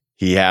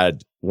 He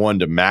had one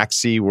to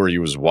Maxey where he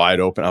was wide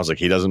open. I was like,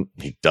 he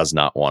does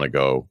not want to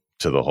go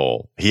to the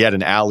hole. He had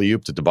an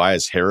alley-oop to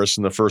Tobias Harris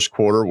in the first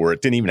quarter where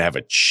it didn't even have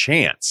a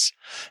chance.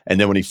 And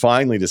then when he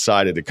finally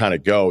decided to kind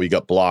of go, he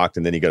got blocked,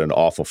 and then he got an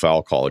awful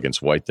foul call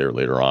against White there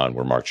later on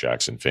where Mark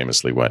Jackson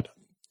famously went,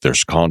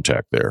 "There's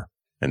contact there."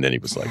 And then he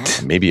was like,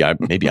 maybe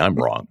I'm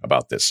wrong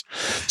about this.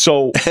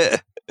 So,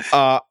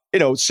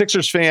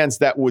 Sixers fans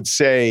that would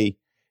say,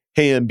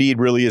 hey, Embiid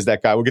really is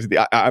that guy. We'll get to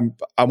the,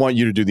 I want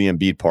you to do the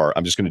Embiid part.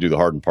 I'm just going to do the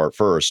Harden part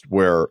first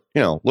where,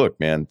 look,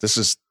 man, this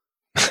is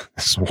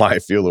why I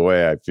feel the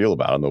way I feel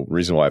about him. The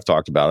reason why I've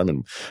talked about him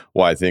and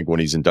why I think when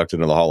he's inducted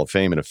into the Hall of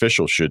Fame, an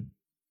official should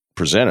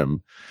present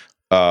him.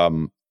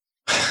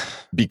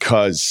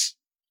 Because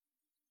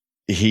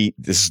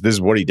this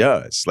is what he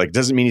does. Like,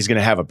 doesn't mean he's going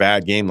to have a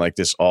bad game like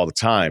this all the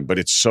time, but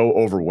it's so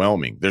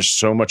overwhelming. There's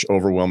so much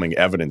overwhelming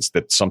evidence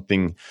that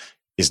something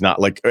is not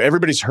like,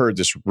 everybody's heard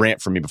this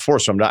rant from me before.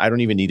 So I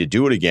don't even need to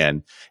do it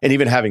again. And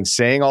even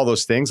saying all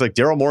those things, like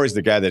Daryl Morey's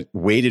the guy that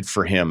waited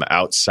for him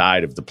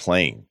outside of the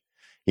plane.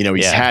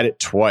 He's had it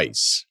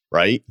twice,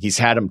 right? He's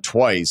had him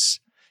twice.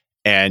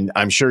 And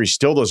I'm sure he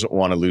still doesn't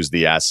want to lose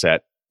the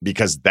asset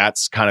because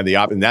that's kind of the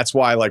and that's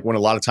why, like, when a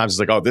lot of times it's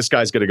like, oh, this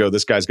guy's going to go,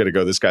 this guy's going to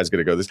go, this guy's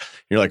going to go, this.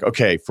 You're like,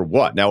 okay, for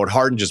what? Now would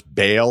Harden just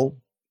bail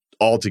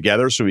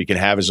altogether so he can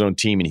have his own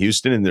team in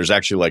Houston and there's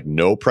actually like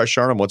no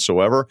pressure on him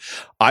whatsoever?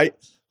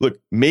 Look,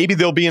 maybe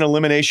there'll be an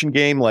elimination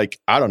game, like,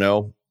 I don't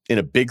know, in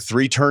a Big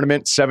 3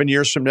 tournament 7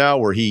 years from now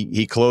where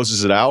he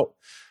closes it out.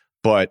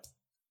 But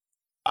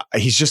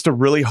he's just a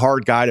really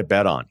hard guy to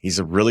bet on. He's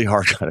a really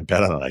hard guy to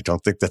bet on. I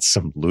don't think that's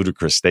some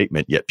ludicrous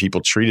statement, yet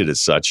people treat it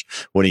as such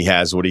when he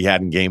has what he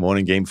had in game 1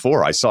 and game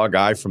 4. I saw a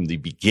guy from the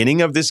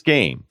beginning of this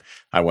game.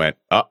 I went,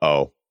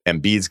 uh-oh.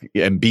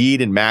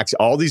 Embiid and Max,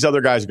 all these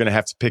other guys are going to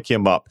have to pick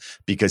him up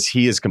because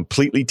he is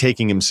completely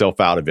taking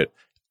himself out of it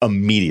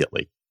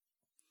immediately.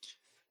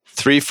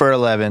 3 for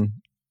 11.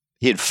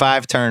 He had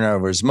 5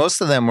 turnovers.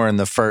 Most of them were in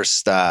the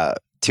first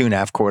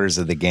 2.5 quarters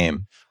of the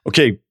game.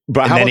 Okay,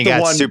 but how then about he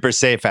got super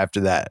safe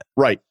after that?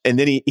 Right, and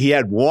then he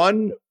had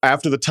one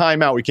after the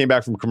timeout. We came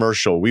back from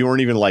commercial. We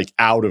weren't even like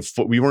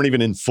we weren't even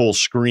in full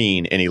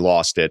screen, and he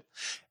lost it.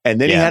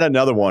 And then he had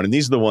another one, and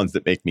these are the ones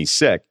that make me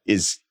sick.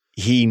 Is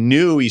he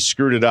knew he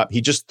screwed it up?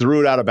 He just threw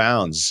it out of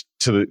bounds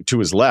to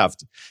his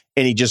left,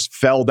 and he just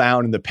fell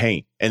down in the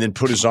paint, and then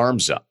put his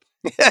arms up.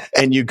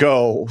 And you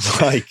go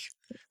like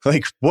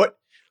what?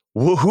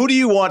 Who do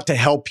you want to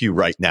help you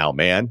right now,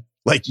 man?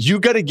 Like, you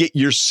got to get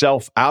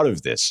yourself out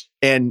of this.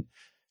 And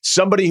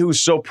somebody who's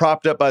so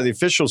propped up by the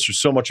officials for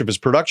so much of his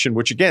production,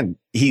 which again,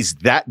 he's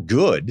that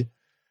good,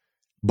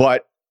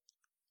 but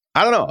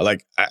I don't know,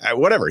 like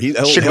whatever. He'll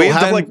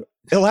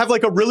have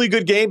like a really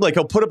good game. Like,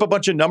 he'll put up a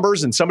bunch of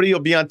numbers and somebody will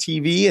be on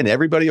TV and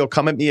everybody will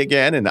come at me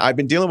again. And I've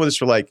been dealing with this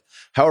for like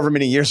however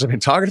many years I've been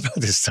talking about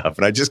this stuff.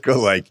 And I just go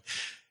like,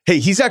 hey,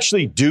 he's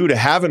actually due to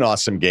have an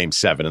awesome game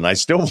 7 and I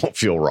still won't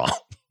feel wrong.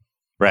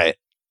 Right.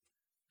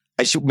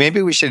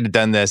 Maybe we should have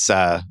done this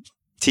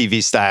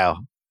TV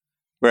style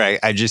where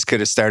I just could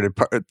have started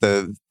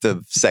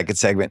the second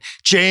segment.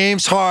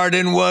 James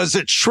Harden was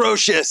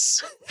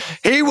atrocious.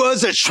 He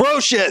was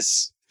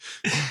atrocious.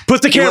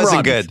 Put the camera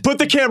on me. Put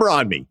the camera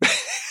on me.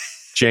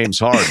 James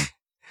Harden.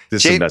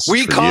 This is a message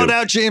we for called you.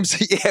 out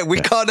James. Yeah, we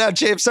called out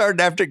James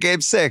Harden after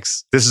game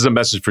 6. This is a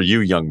message for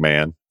you, young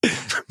man.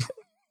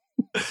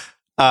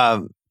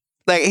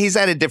 Like, he's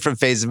at a different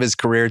phase of his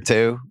career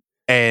too.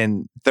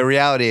 And the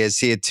reality is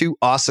he had 2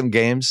 awesome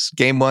games.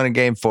 Game 1 and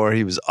game 4,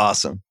 he was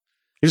awesome.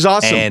 He was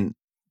awesome.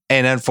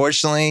 And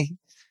unfortunately,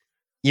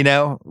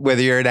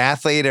 whether you're an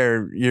athlete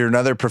or you're in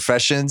other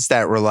professions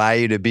that rely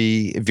you to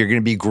be, if you're going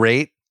to be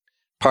great,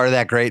 part of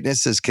that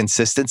greatness is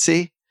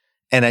consistency.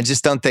 And I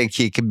just don't think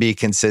he can be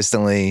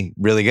consistently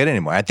really good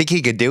anymore. I think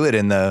he could do it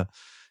in the,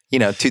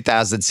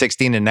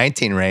 2016 and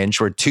 19 range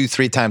where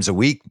 2-3 times a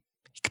week,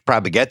 he could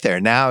probably get there.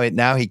 Now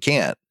he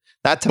can't.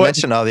 Not to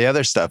mention all the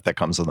other stuff that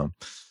comes with him.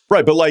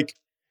 Right. But like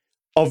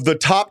of the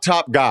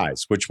top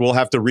guys, which we'll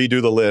have to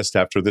redo the list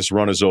after this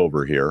run is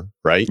over here,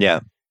 right?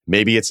 Yeah.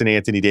 Maybe it's an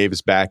Anthony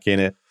Davis back in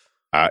it.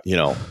 I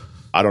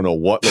don't know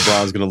what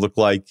LeBron's going to look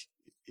like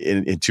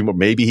in 2 more.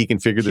 Maybe he can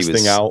figure this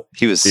thing out.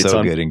 He was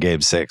so good in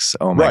Game 6.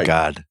 Oh my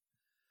God.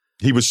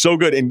 He was so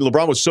good. And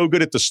LeBron was so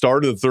good at the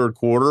start of the third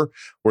quarter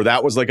where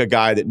that was like a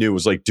guy that knew,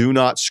 was like, do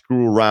not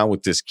screw around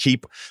with this.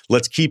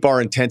 Let's keep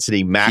our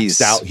intensity maxed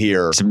out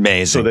here. It's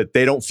amazing. So that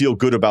they don't feel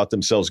good about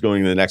themselves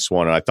going to the next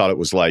one. And I thought it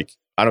was like,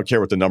 I don't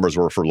care what the numbers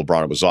were for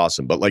LeBron. It was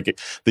awesome. But like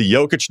the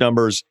Jokic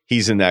numbers,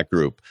 he's in that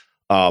group.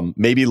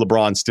 Maybe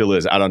LeBron still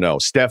is. I don't know.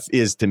 Steph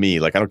is to me.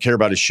 Like, I don't care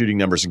about his shooting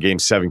numbers in Game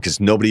 7 because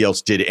nobody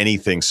else did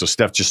anything. So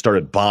Steph just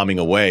started bombing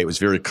away. It was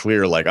very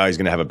clear, like, he's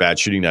going to have a bad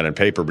shooting night on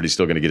paper, but he's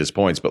still going to get his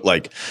points. But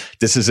like,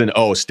 this isn't,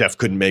 Steph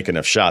couldn't make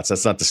enough shots.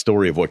 That's not the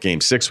story of what Game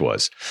 6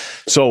 was.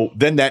 So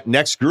then that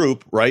next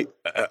group, right?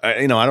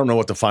 I don't know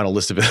what the final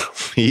list of it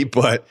will be,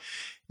 but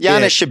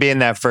Giannis should be in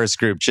that first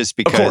group just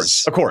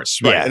because. Of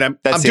course. Right. Yeah, and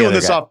I'm doing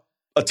this off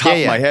the top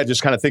of my head,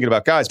 just kind of thinking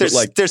about guys. There's, but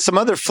like, there's some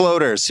other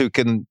floaters who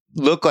can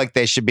look like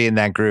they should be in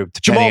that group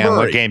depending on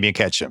what game you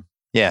catch them.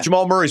 Yeah.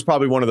 Jamal Murray's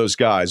probably one of those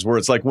guys where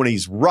it's like when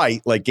he's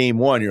right, like Game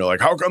 1, you're like,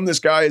 how come this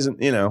guy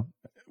isn't,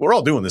 we're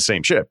all doing the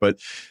same shit. But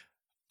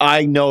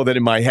I know that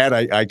in my head,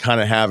 I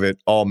kind of have it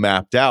all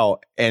mapped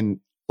out. And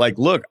like,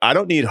 look, I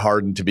don't need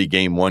Harden to be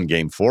Game 1,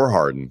 Game 4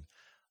 Harden.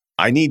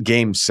 I need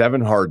Game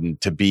 7 Harden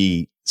to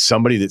be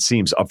somebody that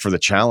seems up for the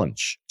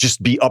challenge.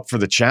 Just be up for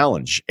the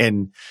challenge.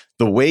 And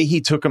the way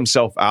he took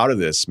himself out of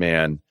this,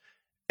 man,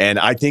 and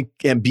I think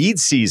Embiid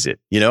sees it.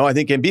 I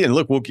think Embiid, and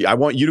look, I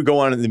want you to go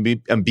on the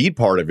Embiid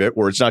part of it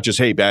where it's not just,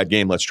 hey, bad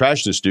game, let's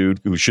trash this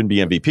dude who shouldn't be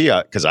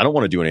MVP, because I don't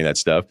want to do any of that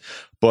stuff.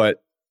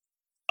 But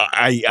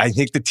I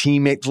think the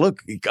teammates,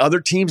 look, other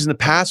teams in the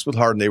past with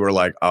Harden, they were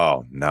like,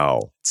 oh,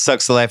 no.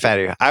 Sucks the life out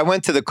of you. I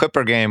went to the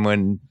Clipper game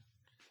when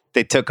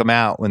they took him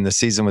out when the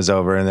season was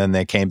over, and then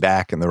they came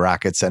back and the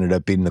Rockets ended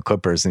up beating the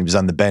Clippers, and he was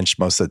on the bench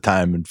most of the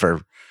time. And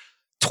for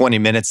 20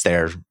 minutes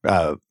there,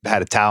 had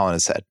a towel on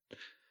his head.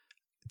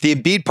 The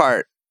Embiid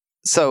part,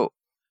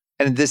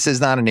 and this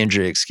is not an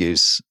injury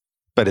excuse,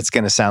 but it's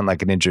going to sound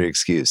like an injury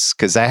excuse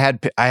because I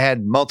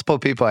had multiple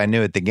people I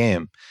knew at the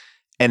game,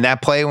 and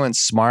that play went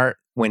Smart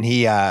when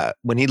he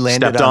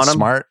landed on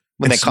Smart.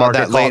 When they called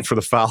that late for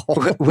the foul.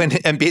 When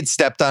Embiid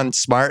stepped on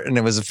Smart and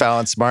it was a foul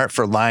on Smart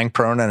for lying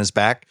prone on his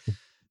back.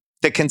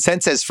 The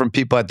consensus from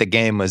people at the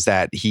game was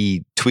that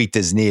he tweaked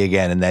his knee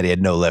again and that he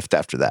had no lift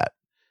after that.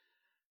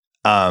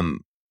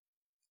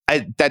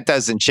 That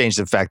doesn't change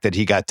the fact that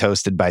he got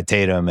toasted by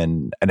Tatum,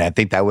 and I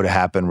think that would have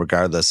happened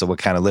regardless of what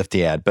kind of lift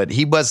he had. But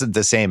he wasn't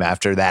the same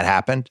after that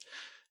happened.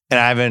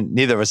 And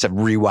neither of us have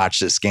rewatched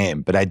this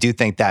game, but I do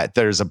think that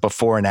there's a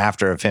before and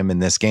after of him in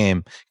this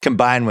game,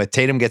 combined with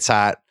Tatum gets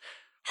hot,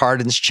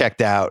 Harden's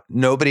checked out,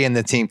 nobody in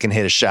the team can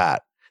hit a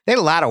shot. They had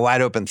a lot of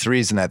wide open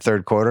threes in that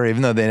third quarter,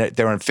 even though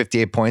they were on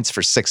 58 points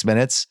for 6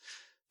 minutes.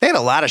 They had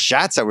a lot of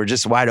shots that were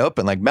just wide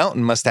open. Like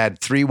Melton must have had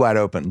 3 wide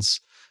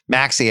opens.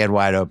 Maxey had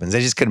wide opens.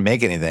 They just couldn't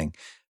make anything.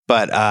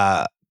 But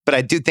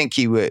I do think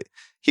he was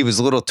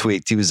a little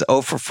tweaked. He was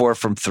 0 for 4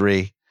 from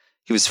 3.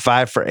 He was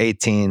 5 for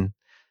 18.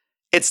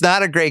 It's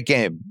not a great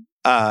game.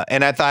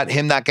 And I thought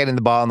him not getting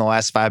the ball in the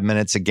last 5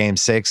 minutes of Game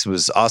 6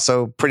 was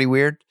also pretty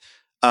weird.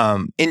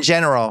 In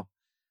general,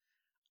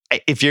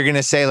 if you're going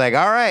to say like,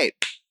 all right,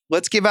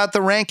 let's give out the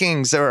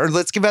rankings or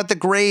let's give out the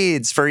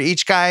grades for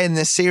each guy in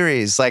this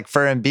series. Like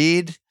for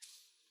Embiid,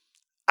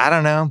 I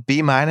don't know,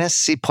 B-,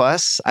 C+.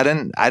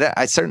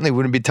 I certainly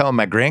wouldn't be telling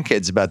my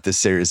grandkids about this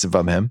series if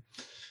I'm him.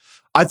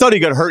 I thought he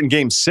got hurt in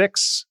Game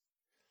 6.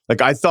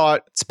 Like I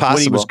thought it's possible.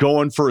 When he was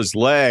going for his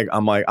leg,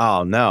 I'm like,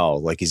 oh no,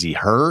 like is he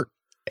hurt?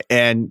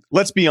 And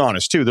let's be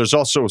honest too, there's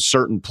also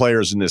certain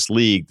players in this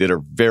league that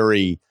are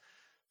very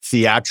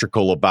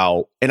theatrical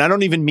about, and I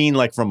don't even mean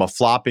like from a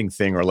flopping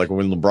thing or like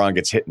when LeBron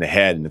gets hit in the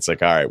head and it's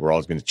like, all right, we're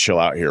all going to chill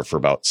out here for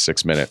about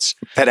 6 minutes.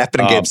 That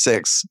happened in Game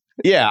 6.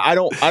 Yeah, I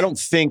don't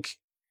think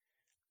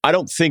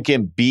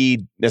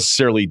Embiid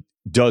necessarily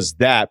does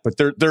that, but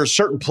there are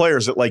certain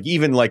players that like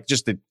even like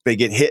just they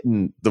get hit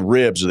in the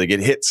ribs or they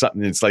get hit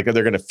something. It's like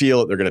they're going to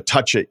feel it, they're going to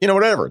touch it,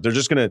 whatever. They're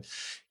just going to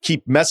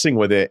keep messing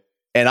with it.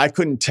 And I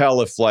couldn't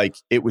tell if like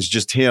it was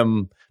just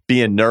him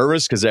being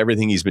nervous because of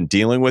everything he's been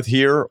dealing with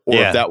here, or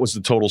if that was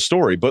the total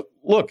story. But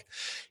look,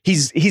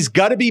 he's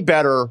got to be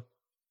better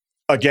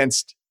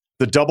against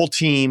the double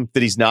team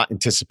that he's not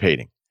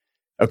anticipating.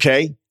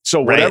 Okay?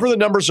 So whatever the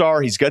numbers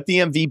are, he's got the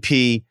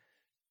MVP,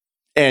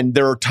 and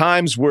there are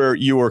times where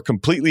you are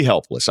completely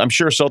helpless. I'm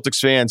sure Celtics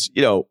fans,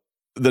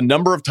 the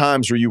number of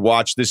times where you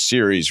watch this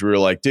series where you're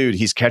like, dude,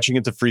 he's catching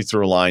at the free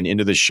throw line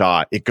into the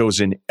shot. It goes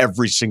in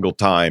every single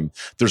time.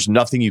 There's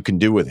nothing you can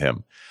do with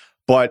him.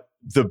 But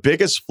the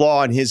biggest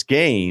flaw in his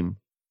game,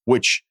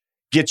 which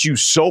gets you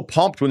so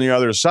pumped when you're on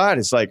the other side,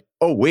 is like,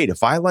 oh, wait,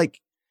 if I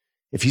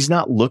if he's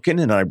not looking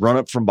and I run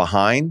up from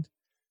behind,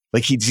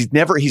 like he's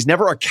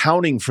never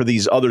accounting for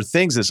these other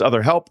things, this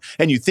other help.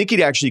 And you think he'd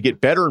actually get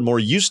better and more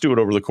used to it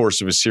over the course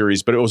of a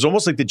series. But it was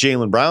almost like the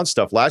Jaylen Brown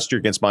stuff last year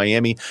against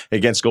Miami,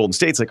 against Golden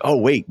State. It's like, oh,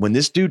 wait, when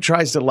this dude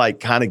tries to like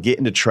kind of get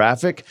into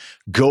traffic,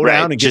 go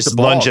down and get the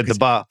ball. Lunge at the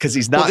ball. Because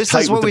he's not this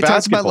tight is what with we the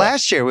talked about basketball.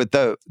 last year with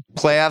the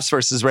playoffs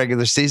versus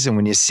regular season.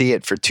 When you see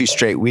it for 2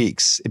 straight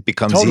weeks, it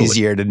becomes Totally.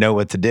 easier to know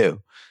what to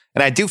do.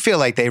 And I do feel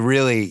like they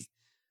really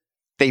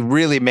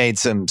made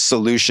some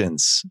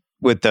solutions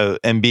with the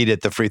Embiid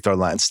at the free throw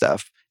line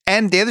stuff.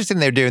 And the other thing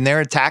they're doing,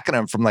 they're attacking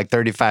him from like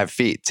 35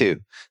 feet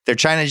too. They're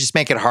trying to just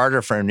make it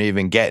harder for him to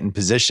even get in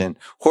position.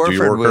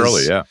 Horford was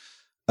early, yeah.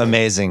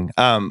 amazing.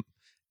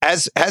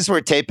 As we're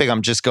taping, I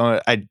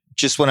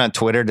just went on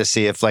Twitter to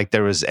see if like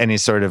there was any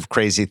sort of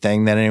crazy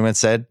thing that anyone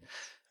said.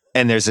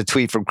 And there's a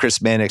tweet from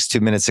Chris Mannix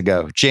 2 minutes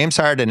ago. James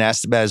Harden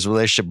asked about his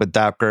relationship with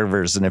Doc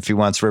Rivers and if he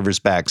wants Rivers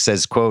back,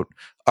 says, quote,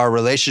 "Our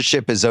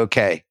relationship is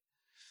okay."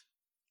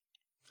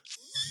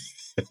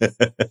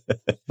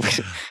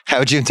 How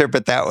would you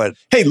interpret that one?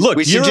 Hey, look,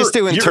 we should just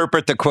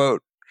interpret the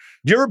quote.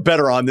 You're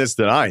better on this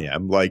than I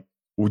am. Like,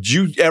 would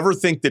you ever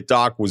think that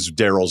Doc was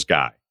Daryl's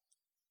guy?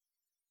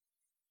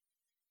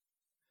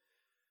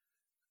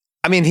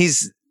 I mean,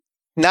 he's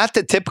not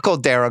the typical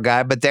Daryl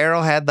guy, but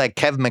Daryl had like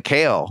Kev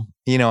McHale,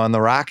 on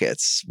the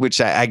Rockets, which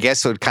I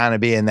guess would kind of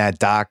be in that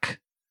Doc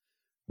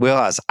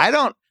wheelhouse.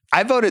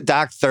 I voted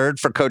Doc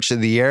third for Coach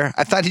of the Year.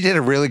 I thought he did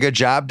a really good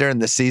job during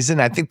the season.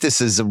 I think this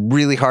is a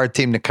really hard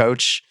team to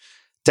coach,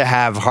 to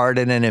have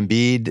Harden and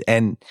Embiid.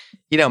 And,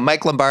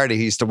 Mike Lombardi,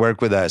 who used to work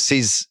with us,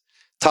 he's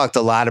talked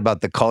a lot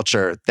about the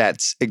culture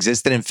that's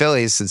existed in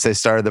Philly since they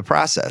started the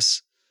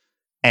process.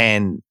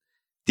 And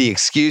the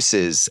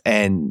excuses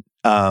and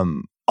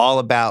all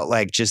about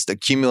like just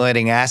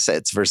accumulating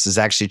assets versus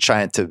actually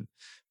trying to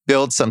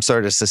build some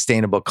sort of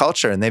sustainable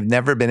culture. And they've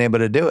never been able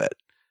to do it.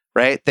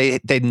 Right?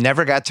 They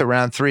never got to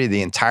round 3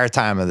 the entire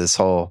time of this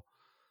whole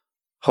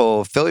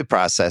Philly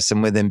process.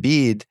 And with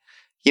Embiid,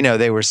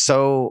 they were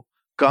so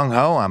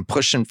gung-ho on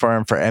pushing for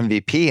him for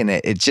MVP. And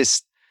it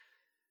just,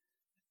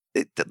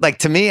 like,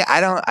 to me,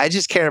 I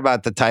just care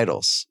about the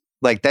titles.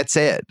 Like, that's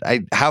it.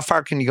 How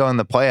far can you go in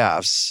the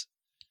playoffs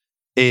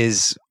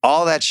is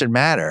all that should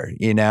matter,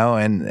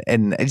 and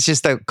it's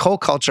just the whole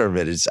culture of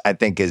it I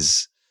think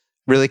is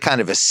really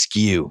kind of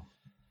askew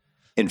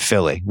in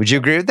Philly. Would you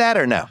agree with that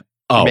or no?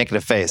 You're making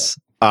a face.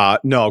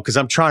 No, because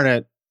I've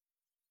had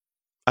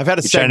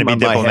a segment trying to be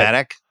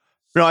diplomatic?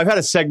 No, I've had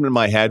a segment in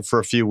my head for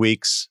a few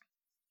weeks,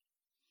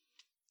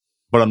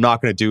 but I'm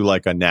not going to do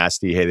like a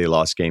nasty, hey, they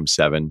lost game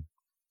 7.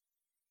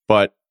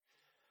 But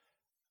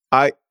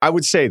I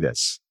would say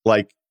this,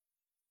 like,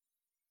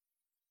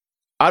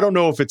 I don't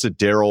know if it's a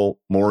Daryl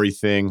Morey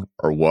thing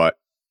or what,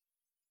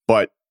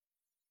 but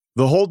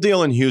the whole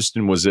deal in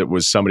Houston was it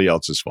was somebody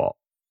else's fault.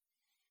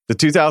 The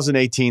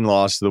 2018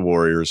 loss to the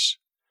Warriors,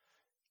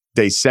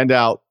 they send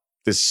out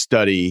this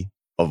study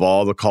of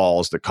all the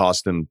calls that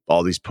cost them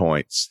all these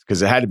points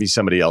because it had to be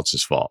somebody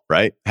else's fault,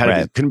 right?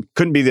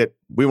 Couldn't be that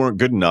we weren't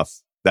good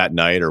enough that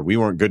night or we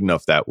weren't good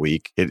enough that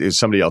week. It is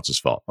somebody else's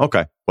fault.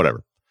 Okay,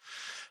 whatever.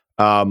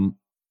 And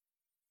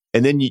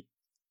then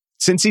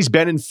since he's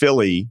been in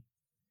Philly,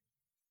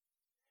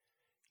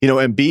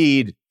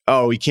 Embiid,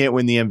 he can't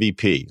win the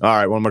MVP. All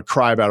right, well, I'm going to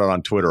cry about it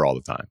on Twitter all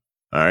the time.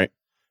 All right.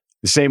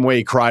 The same way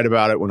he cried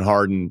about it when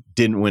Harden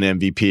didn't win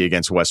MVP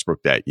against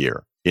Westbrook that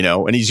year.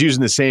 And he's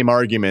using the same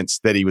arguments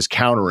that he was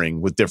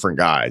countering with different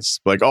guys.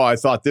 Like, I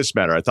thought this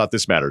mattered. I thought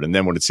this mattered. And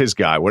then when it's his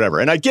guy, whatever.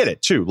 And I get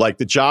it too. Like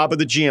the job of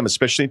the GM,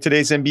 especially in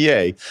today's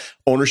NBA,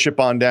 ownership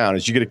on down,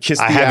 is you get to kiss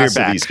the ass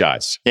of these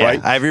guys. Yeah,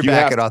 right? I have your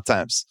back at all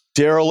times.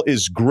 Daryl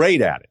is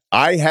great at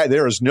it.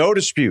 There is no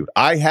dispute.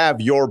 I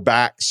have your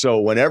back. So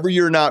whenever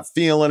you're not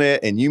feeling it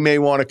and you may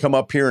want to come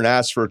up here and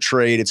ask for a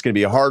trade, it's going to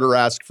be a harder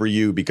ask for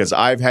you because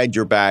I've had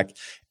your back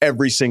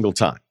every single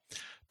time.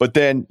 But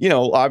then,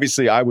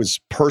 obviously I was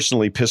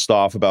personally pissed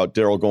off about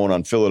Daryl going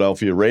on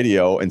Philadelphia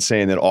radio and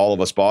saying that all of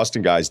us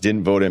Boston guys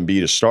didn't vote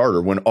Embiid a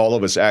starter when all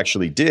of us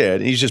actually did.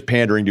 And he's just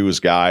pandering to his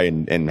guy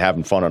and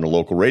having fun on a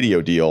local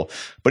radio deal.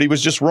 But he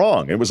was just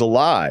wrong. It was a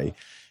lie.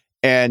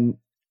 And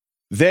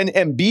then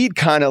Embiid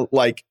kind of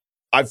like,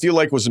 I feel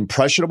like was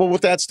impressionable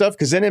with that stuff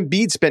because then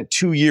Embiid spent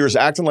 2 years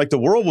acting like the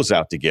world was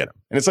out to get him.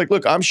 And it's like,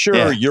 look, I'm sure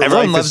you're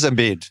everyone right. Loves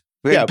Embiid.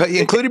 Yeah,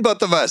 including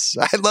both of us.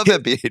 I love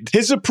Embiid.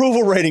 His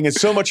approval rating is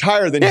so much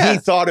higher than he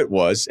thought it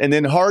was. And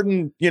then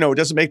Harden,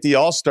 doesn't make the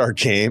All-Star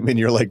game. And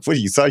you're like, what,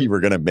 you thought you were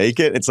going to make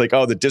it? It's like,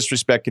 the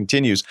disrespect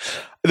continues.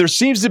 There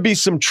seems to be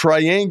some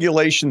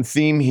triangulation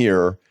theme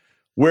here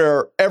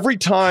where every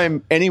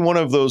time any one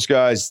of those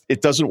guys,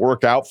 it doesn't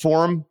work out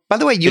for him. By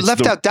the way, you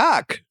left out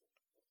Doc.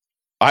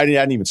 I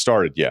hadn't even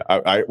started yet.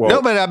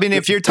 No, but I mean,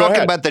 if you're talking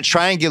about the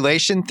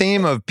triangulation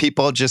theme of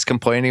people just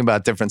complaining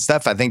about different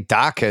stuff, I think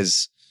Doc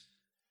has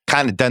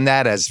kind of done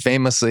that as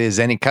famously as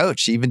any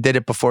coach. He even did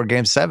it before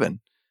Game 7.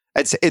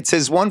 It's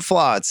his one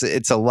flaw.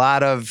 It's a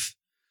lack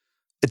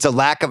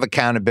of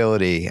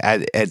accountability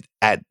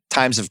at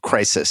times of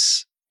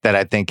crisis that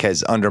I think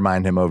has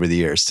undermined him over the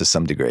years to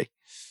some degree.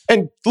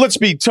 And let's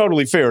be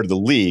totally fair to the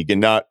league,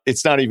 and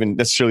it's not even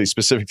necessarily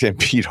specific to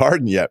Embiid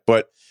Harden yet,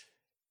 but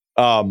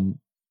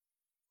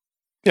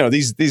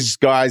these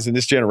guys in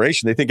this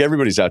generation, they think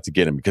everybody's out to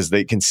get him because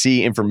they can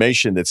see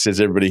information that says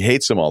everybody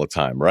hates him all the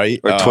time, right?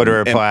 Or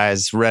Twitter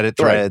replies, Reddit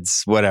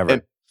threads, whatever.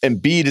 And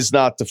Embiid is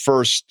not the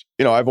first.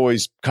 I've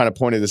always kind of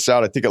pointed this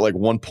out. I think at like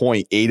 1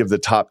 point, 8 of the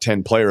top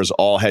 10 players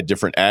all had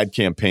different ad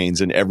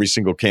campaigns, and every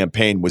single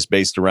campaign was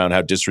based around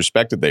how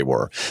disrespected they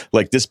were.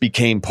 Like, this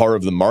became part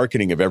of the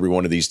marketing of every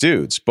one of these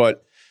dudes.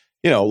 But,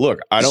 look,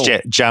 I don't.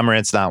 Ja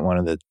Morant's not one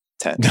of the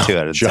 10, 2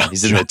 out of 10.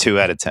 He's in the 2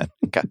 out of 10.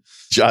 Okay.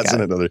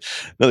 Johnson,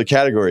 another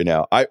category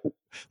now.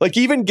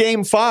 Even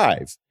Game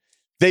 5,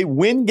 they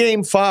win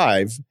Game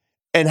 5.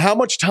 And how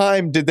much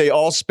time did they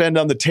all spend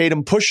on the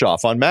Tatum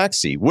push-off on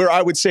Maxey? Where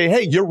I would say,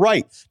 hey, you're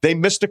right. They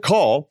missed a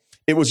call.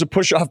 It was a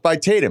push-off by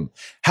Tatum.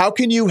 How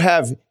can you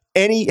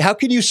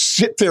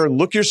sit there and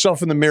look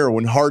yourself in the mirror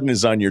when Harden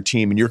is on your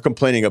team and you're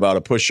complaining about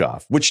a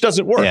push-off, which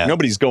doesn't work. Yeah.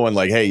 Nobody's going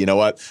like, hey, you know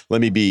what? Let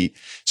me be.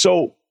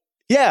 So,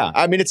 yeah,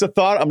 I mean, it's a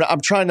thought.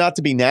 I'm trying not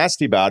to be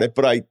nasty about it,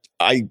 but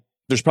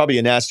there's probably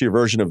a nastier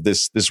version of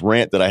this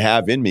rant that I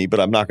have in me, but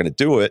I'm not going to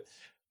do it.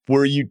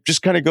 Where you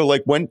just kind of go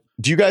like, when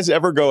do you guys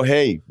ever go,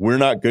 hey, we're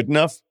not good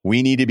enough,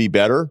 we need to be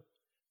better?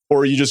 Or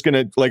are you just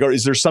going to or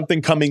is there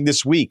something coming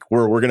this week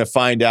where we're going to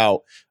find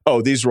out,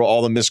 oh, these were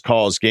all the missed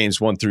calls,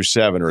 games 1 through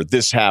 7, or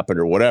this happened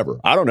or whatever?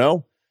 I don't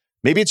know.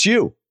 Maybe it's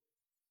you.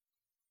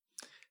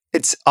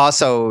 It's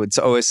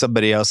always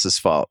somebody else's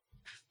fault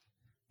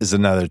is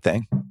another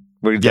thing.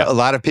 A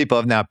lot of people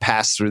have now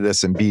passed through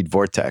this Embiid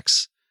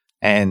vortex.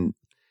 And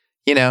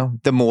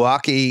the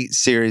Milwaukee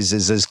series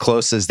is as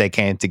close as they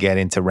came to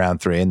getting to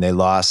round 3, and they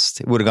lost.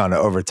 It would have gone to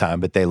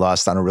overtime, but they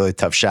lost on a really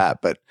tough shot.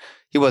 But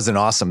he wasn't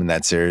awesome in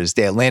that series.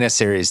 The Atlanta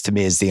series, to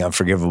me, is the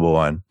unforgivable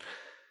one.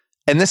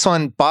 And this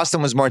one,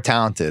 Boston was more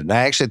talented. And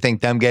I actually think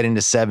them getting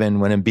to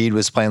 7 when Embiid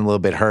was playing a little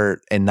bit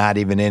hurt and not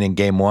even in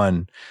Game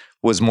 1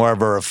 was more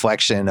of a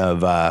reflection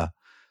of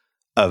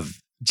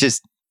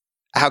just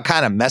how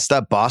kind of messed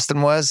up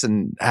Boston was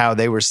and how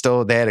they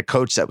had a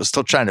coach that was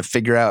still trying to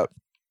figure out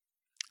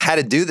how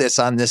to do this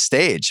on this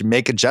stage and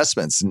make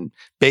adjustments and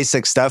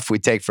basic stuff we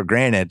take for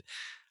granted.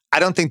 I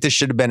don't think this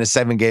should have been a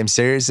 7-game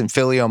series, and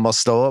Philly almost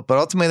stole it, but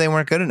ultimately they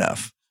weren't good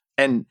enough.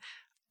 And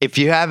if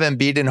you have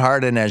Embiid and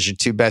Harden as your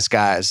 2 best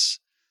guys,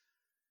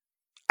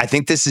 I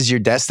think this is your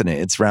destiny.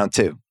 It's round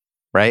 2,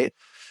 right?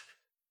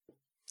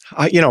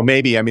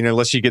 Maybe. I mean,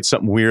 unless you get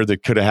something weird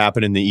that could have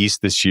happened in the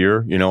East this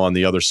year, on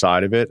the other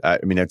side of it.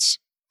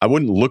 I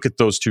wouldn't look at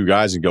those 2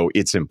 guys and go,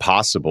 it's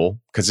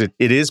impossible, because it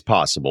is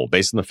possible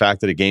based on the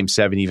fact that a Game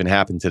 7 even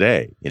happened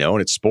today,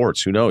 and it's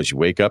sports. Who knows? You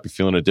wake up, you're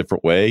feeling a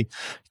different way.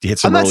 You hit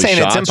some I'm not saying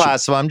shots. It's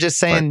impossible. I'm just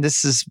saying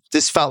this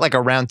felt like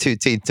a round 2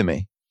 team to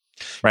me.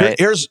 Right.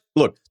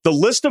 Look, the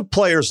list of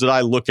players that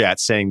I look at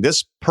saying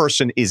this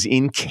person is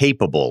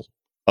incapable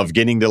of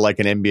getting to like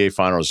an NBA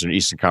Finals or an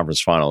Eastern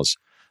Conference Finals.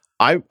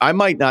 I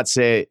might not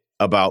say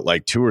about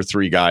like 2 or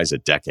 3 guys a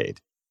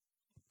decade,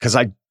 because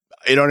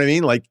you know what I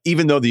mean? Like,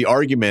 even though the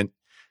argument,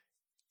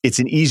 it's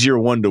an easier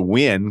one to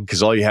win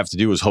because all you have to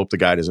do is hope the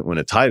guy doesn't win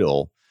a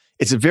title.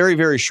 It's a very,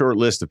 very short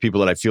list of people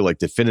that I feel like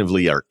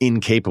definitively are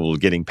incapable of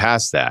getting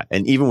past that.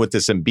 And even with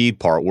this Embiid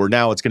part, where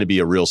now it's going to be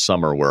a real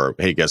summer where,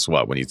 hey, guess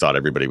what? When you thought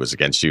everybody was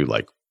against you,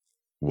 like,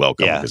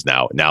 welcome, because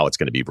now it's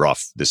going to be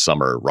rough this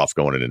summer, rough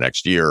going into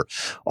next year,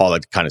 all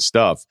that kind of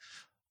stuff.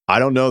 I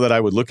don't know that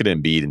I would look at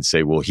Embiid and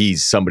say, well,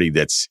 he's somebody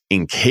that's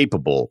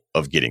incapable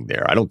of getting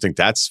there. I don't think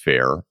that's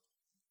fair.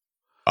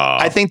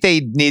 I think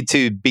they need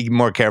to be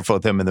more careful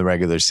with him in the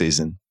regular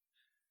season.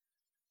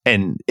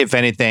 And if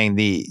anything,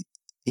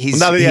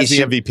 now that he has the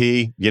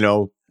MVP,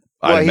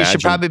 he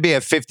should probably be a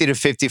 50 to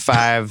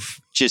 55.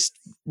 Just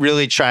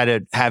really try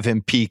to have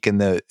him peak in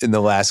the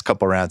last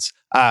couple rounds.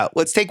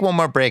 Let's take one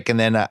more break, and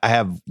then I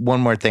have one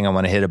more thing I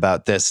want to hit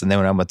about this, and then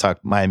I'm going to talk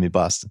Miami,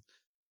 Boston.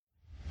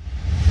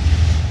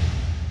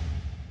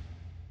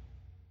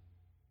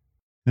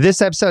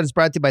 This episode is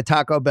brought to you by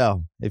Taco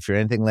Bell. If you're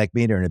anything like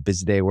me during a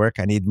busy day at work,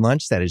 I need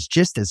lunch that is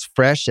just as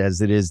fresh as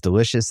it is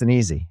delicious and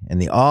easy.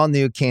 And the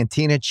all-new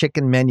Cantina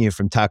chicken menu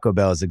from Taco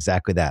Bell is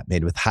exactly that,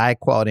 made with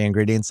high-quality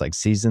ingredients like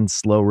seasoned,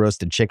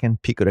 slow-roasted chicken,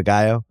 pico de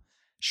gallo,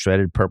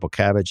 shredded purple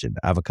cabbage, and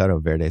avocado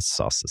verde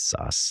salsa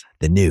sauce.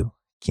 The new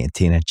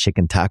Cantina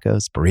chicken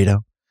tacos, burrito,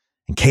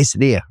 and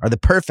quesadilla are the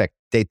perfect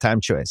daytime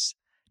choice.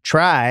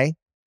 Try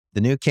the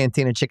new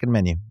Cantina chicken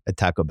menu at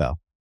Taco Bell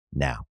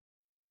now.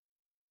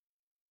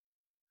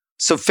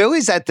 So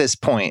Philly's at this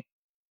point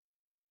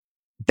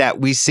that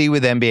we see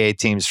with NBA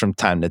teams from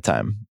time to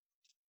time,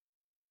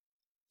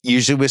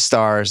 usually with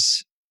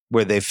stars,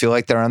 where they feel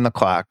like they're on the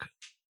clock,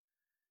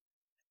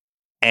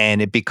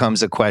 and it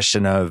becomes a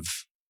question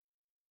of,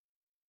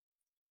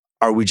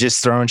 are we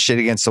just throwing shit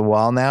against the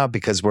wall now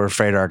because we're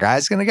afraid our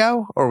guy's going to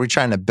go, or are we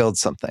trying to build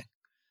something,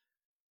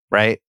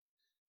 right?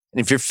 And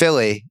if you're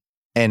Philly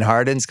and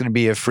Harden's going to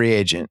be a free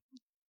agent,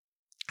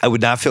 I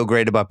would not feel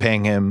great about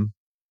paying him,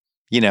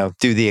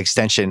 do the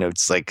extension.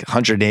 It's like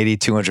 180,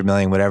 200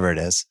 million, whatever it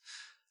is.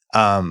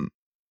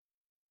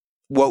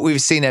 What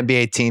we've seen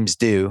NBA teams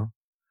do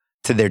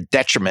to their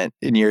detriment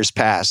in years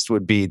past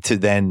would be to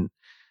then,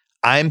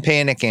 I'm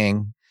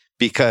panicking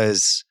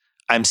because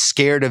I'm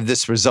scared of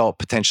this result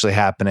potentially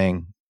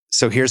happening.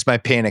 So here's my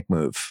panic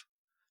move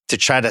to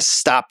try to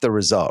stop the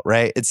result,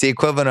 right? It's the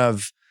equivalent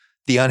of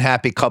the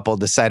unhappy couple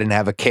deciding to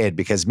have a kid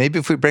because maybe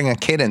if we bring a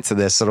kid into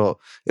this, it'll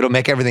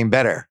make everything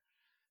better.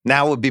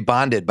 Now we'll be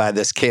bonded by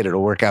this kid.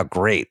 It'll work out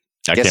great.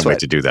 I can't wait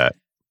to do that.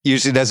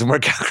 Usually doesn't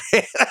work out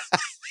great.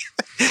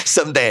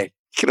 Someday. You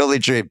can only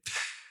dream.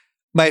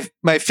 My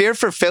fear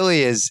for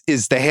Philly is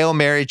the Hail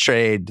Mary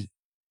trade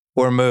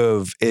or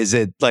move. Is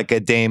it like a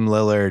Dame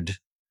Lillard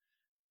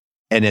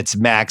and it's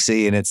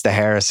Maxey and it's the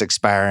Harris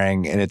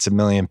expiring and it's 1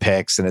 million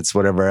picks and it's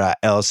whatever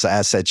else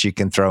assets you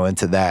can throw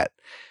into that.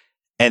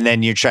 And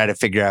then you try to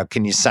figure out,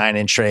 can you sign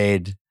and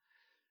trade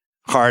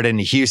Harden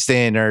to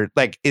Houston, or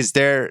like, is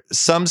there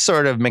some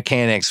sort of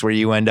mechanics where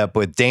you end up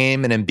with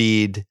Dame and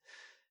Embiid,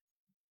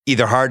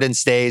 either Harden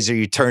stays or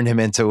you turn him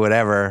into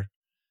whatever,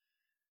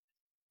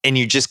 and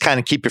you just kind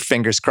of keep your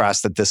fingers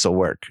crossed that this will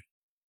work?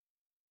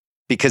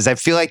 Because I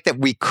feel like that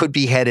we could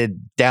be headed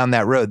down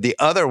that road. The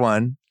other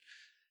one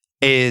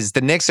is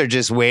the Knicks are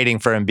just waiting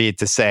for Embiid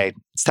to say,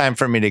 it's time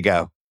for me to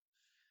go.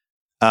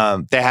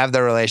 They have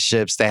their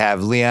relationships. They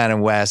have Leon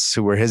and Wes,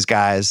 who were his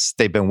guys.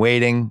 They've been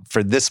waiting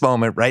for this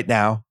moment right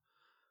now.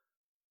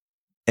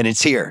 And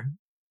it's here.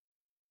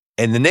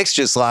 And the Knicks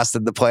just lost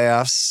in the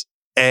playoffs.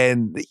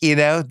 And, you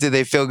know, do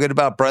they feel good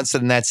about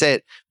Brunson? And that's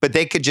it. But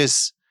they could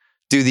just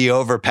do the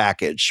over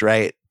package,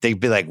 right? They'd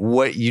be like,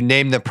 what? You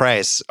name the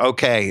price.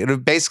 Okay. It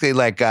would basically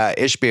like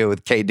Ishbia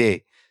with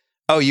KD.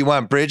 Oh, you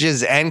want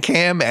Bridges and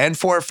Cam and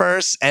 4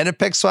 firsts and a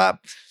pick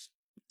swap?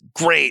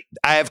 Great.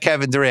 I have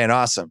Kevin Durant.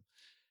 Awesome.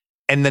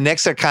 And the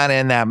Knicks are kind of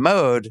in that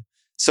mode.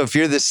 So if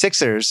you're the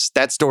Sixers,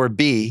 that's door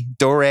B.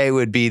 Door A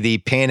would be the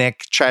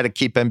panic, try to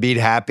keep Embiid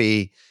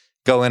happy,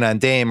 go in on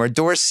Dame. Or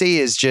door C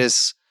is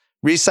just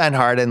re-sign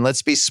Harden.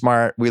 Let's be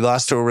smart. We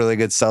lost to a really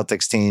good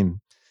Celtics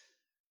team.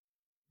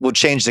 We'll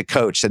change the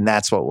coach, and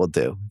that's what we'll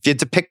do. If you had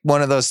to pick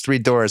one of those 3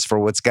 doors for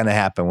what's going to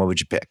happen, what would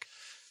you pick?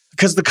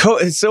 Because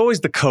it's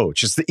always the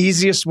coach. It's the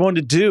easiest one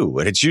to do.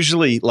 And it's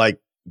usually like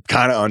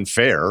kind of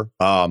unfair.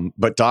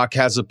 But Doc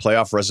has a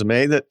playoff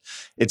resume that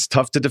it's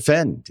tough to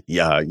defend.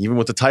 Yeah, even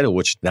with the title,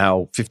 which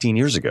now 15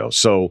 years ago.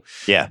 So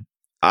yeah,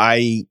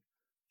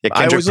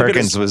 Kendrick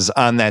Perkins was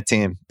on that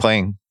team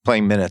playing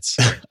minutes.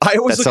 I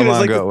always That's look how at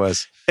long it ago it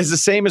was. It's the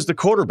same as the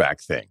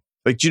quarterback thing.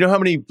 Like, do you know how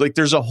many, like,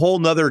 there's a whole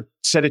nother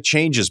set of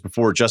changes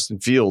before Justin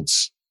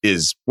Fields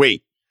is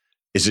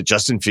it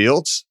Justin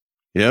Fields?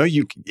 You know,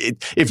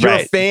 if you're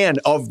a fan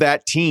of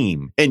that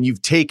team and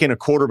you've taken a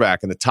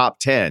quarterback in the top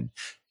 10,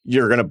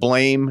 you're going to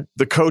blame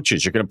the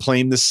coaches. You're going to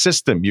blame the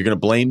system. You're going to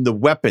blame the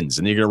weapons,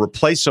 and you're going to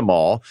replace them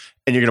all,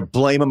 and you're going to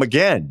blame them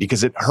again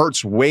because it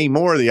hurts way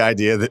more the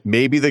idea that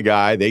maybe the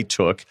guy they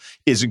took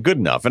isn't good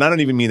enough. And I don't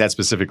even mean that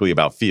specifically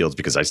about Fields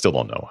because I still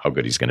don't know how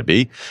good he's going to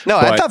be. No,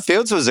 I thought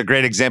Fields was a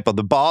great example.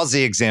 The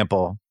ballsy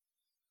example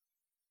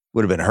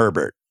would have been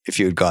Herbert if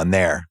you had gone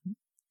there.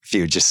 If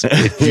you just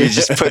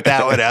put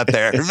that one out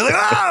there. And be like,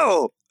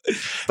 oh!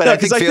 But no, I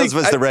think Fields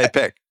was the right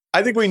pick.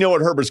 I think we know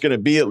what Herbert's going to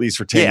be at least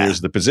for 10 years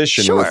of the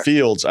position. Sure. With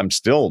Fields, I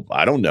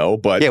don't know,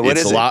 but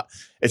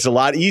it's a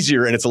lot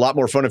easier and it's a lot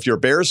more fun if you're a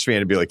Bears fan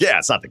to be like, yeah,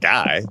 it's not the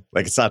guy.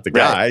 Like, it's not the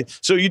guy.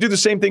 So you do the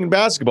same thing in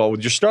basketball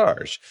with your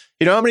stars.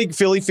 You know how many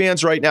Philly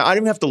fans right now, I don't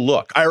even have to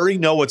look. I already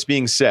know what's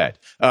being said.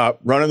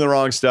 Running the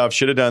wrong stuff,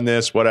 should have done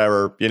this,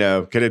 whatever, you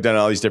know, could have done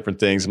all these different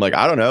things. I'm like,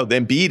 I don't know. The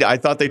Embiid, I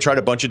thought they tried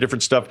a bunch of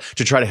different stuff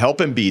to try to help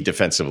Embiid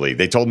defensively.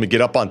 They told him to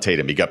get up on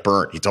Tatum. He got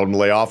burnt. He told him to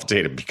lay off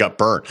Tatum. He got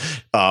burnt.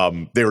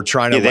 They were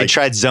trying to they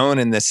tried zone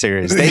in this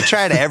series. They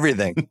tried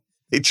everything.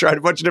 They tried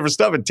a bunch of different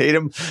stuff, and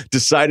Tatum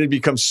decided to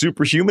become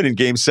superhuman in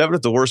Game 7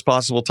 at the worst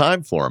possible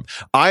time for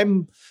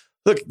him.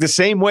 Look, the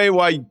same way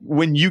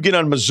when you get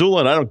on Mazzulla,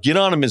 and I don't get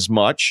on him as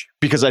much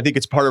because I think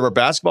it's part of our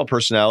basketball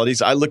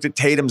personalities. I looked at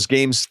Tatum's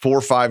games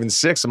 4, 5, and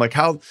 6. I'm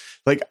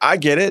like, I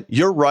get it.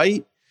 You're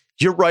right.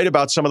 You're right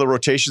about some of the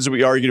rotations that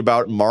we argued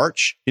about in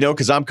March, you know,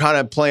 because I'm kind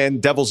of playing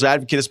devil's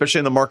advocate, especially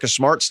in the Marcus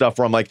Smart stuff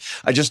where I'm like,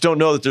 I just don't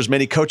know that there's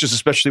many coaches,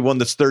 especially one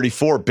that's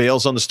 34,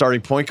 bails on the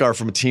starting point guard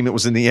from a team that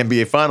was in the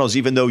NBA Finals,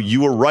 even though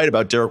you were right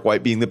about Derek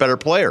White being the better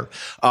player.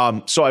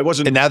 So I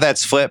wasn't. And now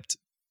that's flipped.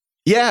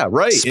 Yeah,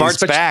 right.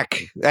 Smart's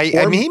back.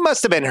 I mean, he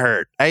must have been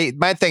hurt.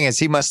 My thing is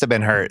he must have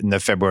been hurt in the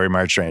February,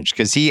 March range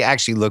because he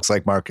actually looks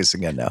like Marcus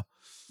again now.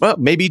 Well,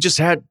 maybe he just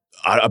had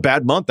a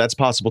bad month. That's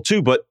possible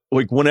too. But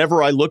like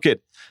whenever I look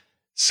at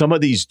some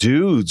of these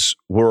dudes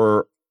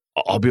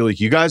I'll be like,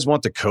 you guys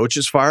want the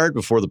coaches fired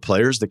before the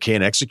players that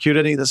can't execute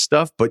any of this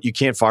stuff, but you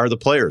can't fire the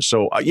players.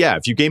 So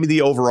if you gave me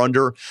the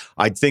over-under,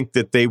 I think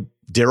that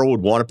Daryl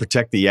would want to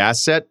protect the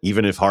asset,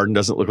 even if Harden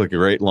doesn't look like a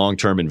great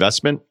long-term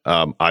investment.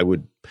 I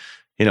would,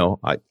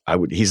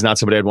 he's not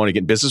somebody I'd want to get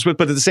in business with,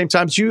 but at the same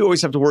time, you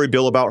always have to worry,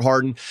 Bill, about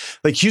Harden.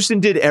 Like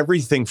Houston did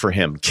everything for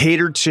him,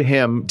 catered to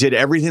him, did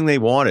everything they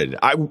wanted.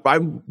 I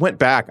went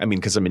back,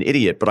 because I'm an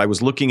idiot, but I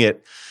was looking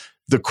at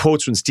the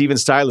quotes when Steven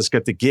Silas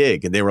got the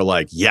gig, and they were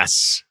like,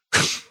 yes.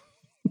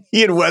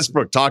 He and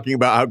Westbrook talking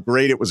about how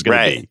great it was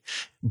going to be.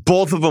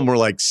 Both of them were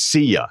like,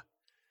 see ya.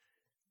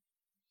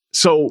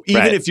 So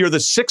even Right. if you're the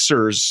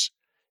Sixers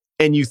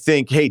and you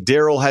think, hey,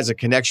 Daryl has a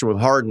connection with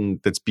Harden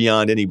that's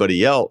beyond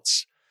anybody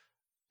else,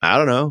 I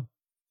don't know.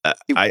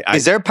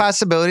 Is there a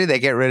possibility they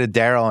get rid of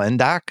Daryl and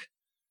Doc?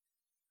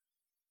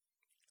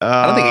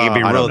 I don't think it can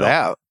be ruled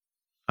out.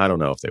 I don't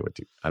know if they would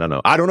do. I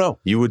don't know.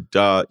 You would.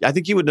 I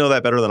think you would know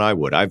that better than I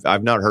would.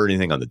 I've not heard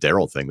anything on the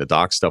Daryl thing. The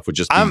Doc stuff would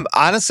just. I'm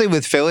honestly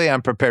with Philly.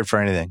 I'm prepared for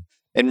anything.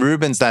 And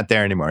Ruben's not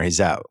there anymore. He's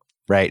out.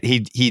 Right.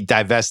 He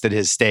divested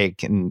his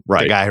stake in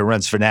the guy who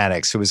runs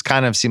Fanatics, who was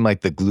kind of seemed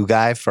like the glue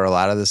guy for a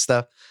lot of this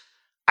stuff.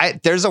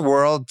 There's a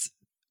world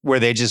where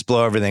they just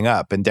blow everything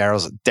up, and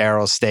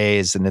Daryl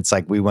stays, and it's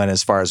like we went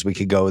as far as we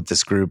could go with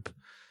this group.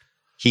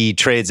 He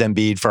trades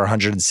Embiid for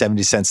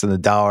 170 cents on the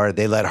dollar.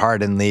 They let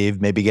Harden leave,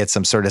 maybe get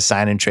some sort of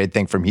sign and trade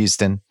thing from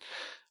Houston,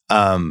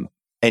 and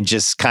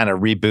just kind of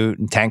reboot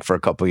and tank for a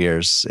couple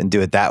years and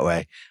do it that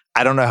way.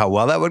 I don't know how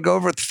well that would go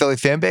over with the Philly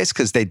fan base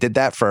because they did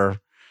that for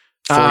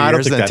 4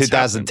 years in the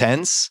 2010s.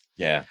 Happened.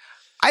 Yeah.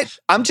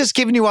 I'm just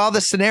giving you all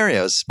the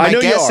scenarios. My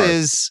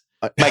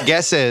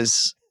guess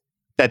is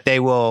that they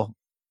will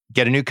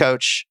get a new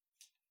coach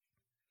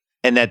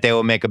and that they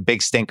will make a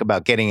big stink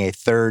about getting a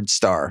third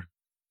star.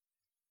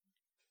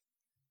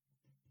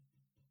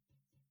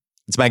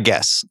 It's my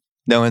guess.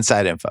 No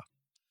inside info.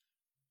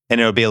 And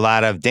it'll be a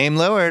lot of Dame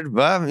Lillard.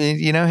 Well,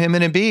 you know, him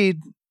and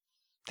Embiid,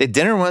 they had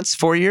dinner once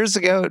 4 years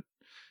ago.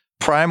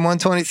 Prime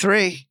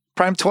 123,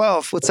 Prime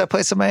 12. What's that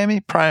place in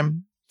Miami?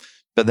 Prime.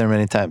 Been there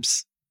many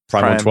times.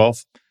 Prime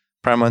 112?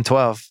 Prime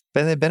 112.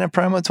 They've been at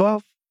Prime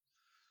 112.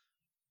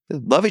 They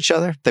love each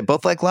other. They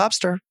both like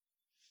lobster.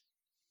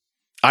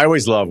 I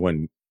always love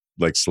when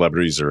like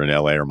celebrities are in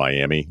LA or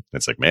Miami.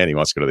 It's like, man, he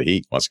wants to go to the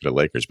Heat, wants to go to the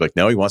Lakers. But like,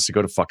 no, he wants to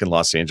go to fucking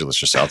Los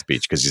Angeles or South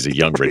Beach because he's a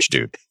young, rich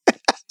dude.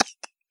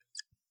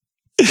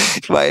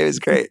 Miami's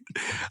great.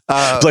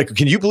 Like,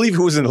 can you believe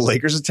who was in the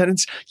Lakers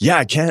attendance? Yeah,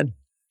 I can.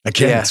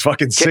 Yeah. It's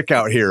fucking sick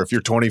out here if you're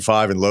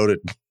 25 and loaded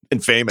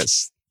and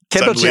famous.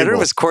 Kendall Jenner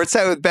was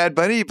courtside with Bad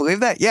Bunny. You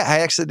believe that? Yeah, I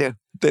actually do.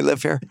 They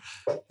live here.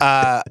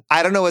 I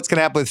don't know what's going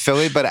to happen with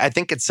Philly, but I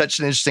think it's such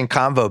an interesting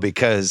convo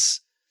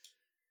because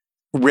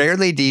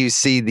rarely do you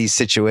see these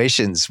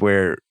situations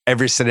where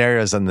every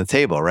scenario is on the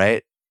table,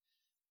 right?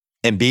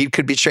 Embiid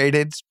could be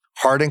traded.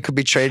 Harden could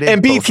be traded.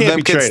 Embiid can't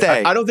be traded.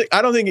 I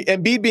don't think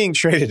Embiid being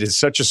traded is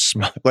such a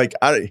like.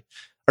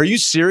 Are you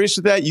serious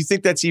with that? You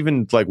think that's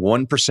even like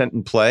 1%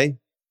 in play?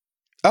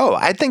 Oh,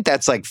 I think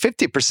that's like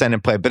 50% in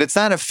play, but it's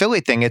not a Philly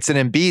thing. It's an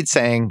Embiid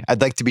saying,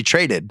 I'd like to be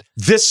traded.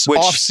 This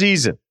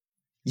offseason.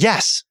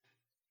 Yes.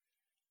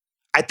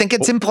 I think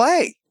it's in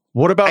play.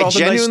 What about all the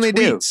genuinely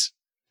nice tweets?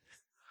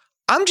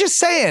 Do. I'm just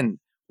saying,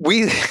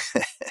 we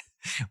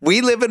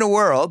live in a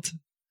world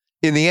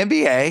in the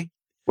NBA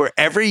where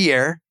every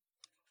year,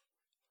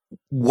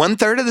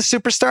 1/3 of the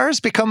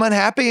superstars become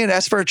unhappy and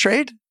ask for a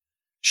trade.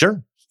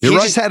 Sure. He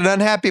just had an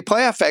unhappy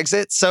playoff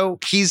exit, so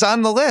he's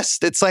on the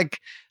list. It's like,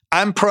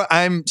 I'm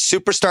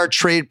superstar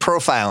trade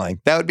profiling.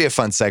 That would be a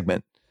fun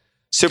segment.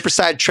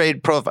 Superstar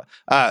trade profile.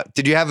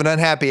 Did you have an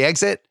unhappy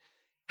exit?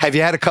 Have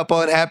you had a couple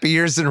unhappy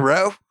years in a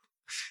row?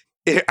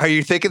 Are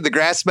you thinking the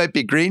grass might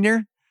be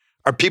greener?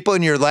 Are people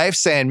in your life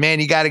saying, man,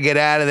 you got to get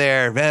out of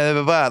there? Blah,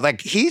 blah, blah.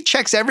 Like he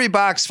checks every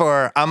box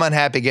for I'm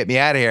unhappy, get me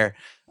out of here.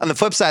 On the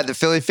flip side, the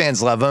Philly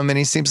fans love him and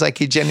he seems like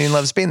he genuinely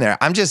loves being there.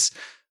 I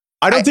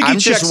don't think he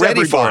checks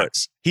every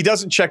box. He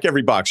doesn't check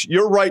every box.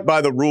 You're right by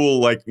the rule.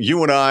 Like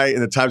you and I, in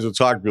the times we'll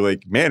talk, we're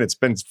like, man, it's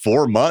been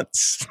 4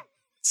 months.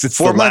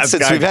 Since we've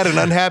had an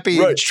unhappy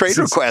trade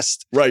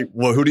request. Right.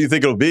 Well, who do you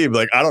think it'll be?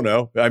 Like, I don't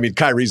know. I mean,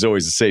 Kyrie's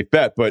always a safe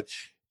bet, but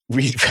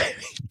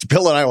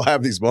Bill and I will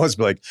have these moments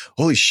be like,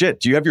 holy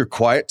shit, do you have your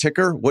quiet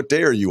ticker? What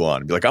day are you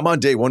on? Be like, I'm on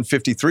day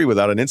 153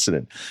 without an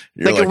incident.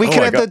 Like we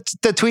could have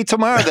the tweet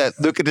tomorrow that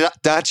Luka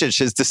Doncic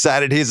has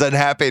decided he's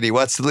unhappy and he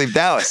wants to leave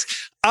Dallas.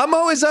 I'm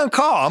always on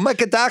call. I'm like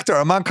a doctor.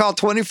 I'm on call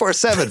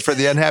 24/7 for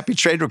the unhappy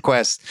trade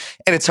request.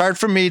 And it's hard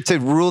for me to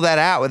rule that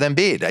out with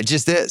Embiid. It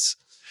just is.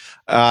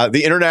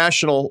 The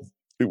international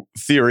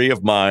theory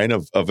of mine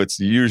of it's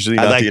usually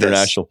not the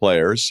international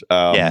players.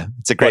 Yeah,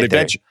 it's a great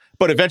theory.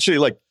 But eventually,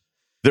 like,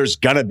 there's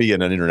going to be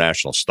an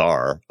international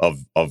star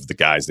of the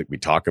guys that we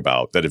talk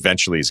about that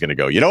eventually is going to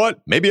go, you know what?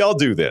 Maybe I'll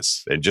do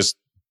this and just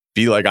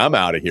be like, I'm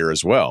out of here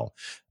as well.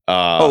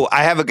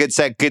 I have a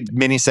good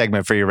mini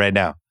segment for you right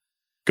now.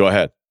 Go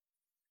ahead.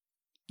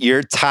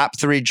 Your top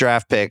 3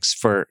 draft picks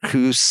for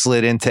who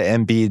slid into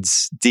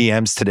Embiid's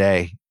DMs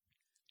today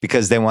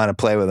because they want to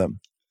play with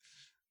him.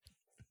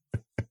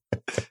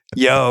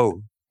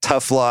 Yo,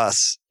 tough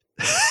loss.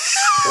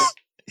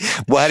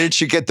 Why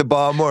didn't you get the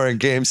ball more in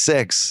game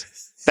 6?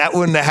 That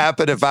wouldn't have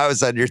happened if I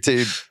was on your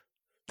team.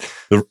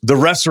 The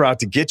refs are out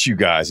to get you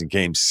guys in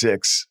game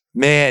 6.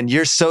 Man,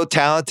 you're so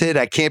talented.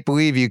 I can't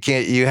believe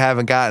you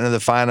haven't gotten to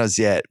the finals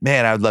yet.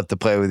 Man, I would love to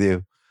play with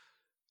you.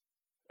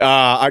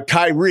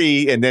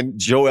 Kyrie, and then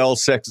Joel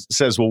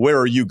says, well, where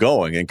are you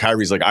going? And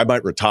Kyrie's like, I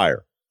might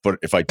retire, but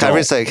if I don't.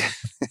 Kyrie's like,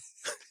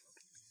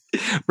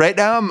 right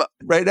now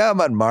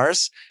I'm on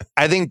Mars.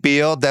 I think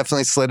Beal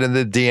definitely slid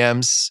into the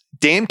DMs.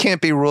 Dame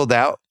can't be ruled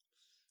out.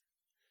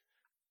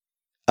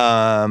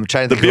 Trying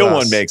to think the Beal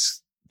one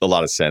makes a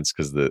lot of sense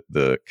because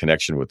the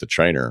connection with the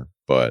trainer.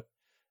 But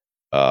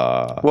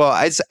well,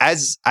 as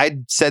I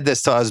said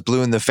this till I was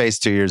blue in the face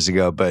 2 years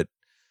ago, but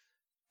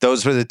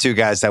those were the two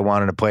guys that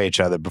wanted to play each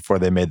other before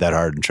they made that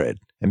Harden trade.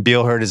 And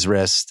Beal hurt his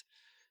wrist,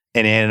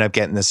 and he ended up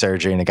getting the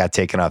surgery, and it got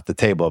taken off the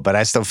table. But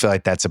I still feel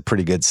like that's a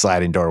pretty good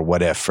sliding door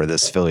what if for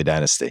this Philly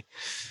dynasty.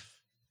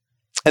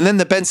 And then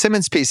the Ben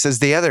Simmons piece is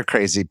the other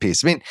crazy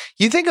piece. I mean,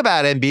 you think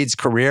about Embiid's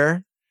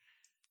career,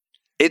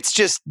 it's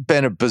just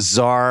been a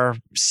bizarre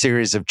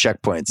series of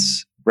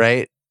checkpoints,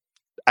 right?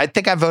 I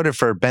think I voted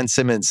for Ben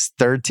Simmons'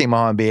 third team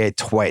All-NBA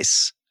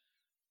twice.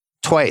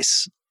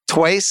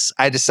 Twice,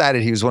 I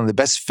decided he was one of the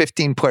best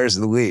 15 players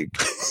in the league.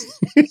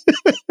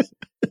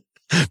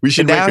 We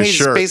should make a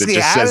shirt that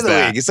just says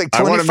that. League. It's like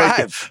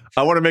 25.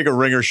 I want to make a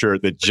Ringer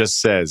shirt that just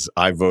says,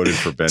 I voted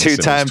for Ben Simmons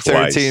Two-time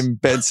twice. third-team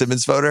Ben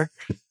Simmons voter.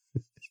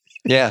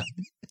 Yeah.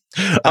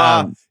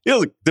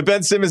 Look, the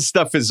Ben Simmons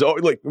stuff is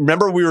like,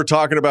 remember we were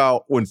talking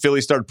about when Philly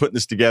started putting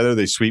this together,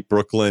 they sweep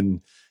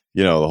Brooklyn,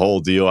 the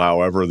whole deal,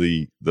 however,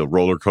 the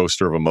roller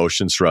coaster of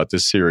emotions throughout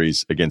this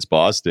series against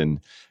Boston.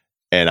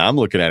 And I'm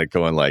looking at it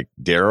going like,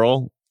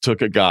 Daryl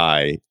took a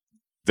guy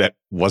that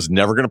was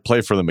never going to play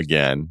for them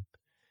again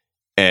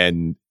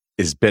and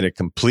has been a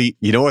complete,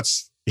 you want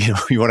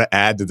to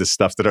add to the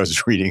stuff that I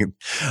was reading.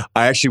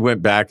 I actually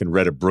went back and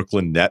read a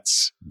Brooklyn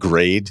Nets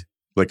grade,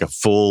 like a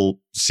full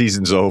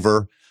season's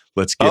over.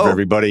 Let's give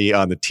everybody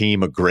on the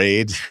team a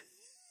grade.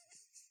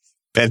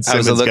 Ben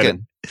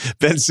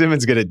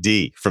Simmons got a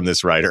D from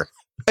this writer.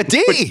 A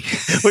D?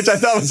 Which I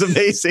thought was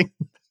amazing.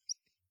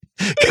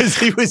 Because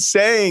he was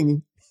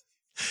saying,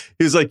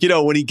 he was like,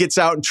 when he gets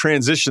out in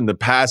transition, the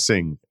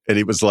passing, and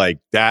he was like,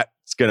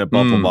 that's going to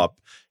bump him up.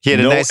 He had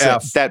a nice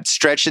that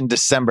stretch in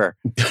December.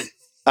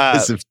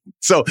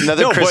 So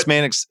Chris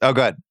Mannix. Oh,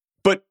 go ahead.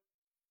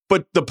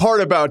 But the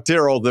part about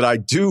Daryl that I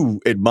do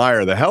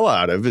admire the hell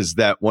out of is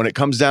that when it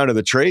comes down to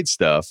the trade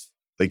stuff,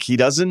 like he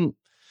doesn't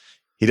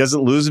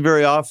lose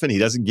very often. He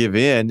doesn't give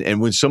in.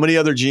 And when so many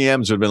other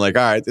GMs would have been like,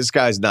 all right, this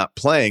guy's not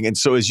playing. And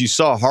so as you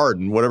saw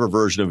Harden, whatever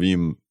version of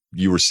him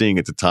you were seeing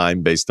at the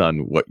time based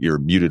on what your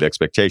muted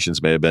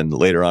expectations may have been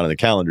later on in the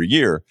calendar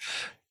year,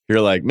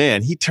 you're like,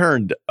 man, he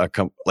turned a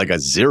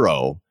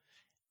zero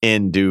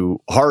into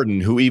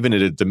Harden, who even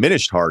at a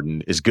diminished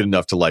Harden is good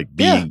enough to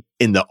be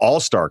in the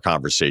all-star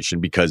conversation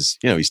because,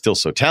 he's still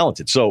so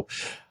talented. So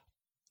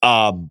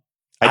I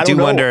do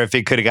wonder if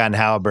he could have gotten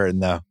Halliburton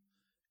though.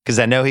 Because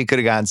I know he could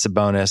have gotten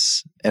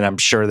Sabonis, and I'm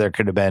sure there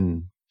could have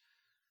been,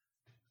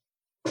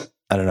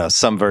 I don't know,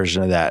 some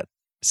version of that.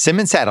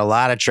 Simmons had a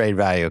lot of trade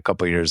value a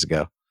couple years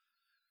ago.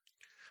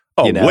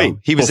 Oh, wait.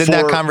 He was in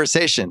that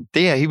conversation.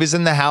 Yeah, he was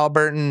in the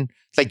Halliburton.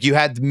 Like you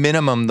had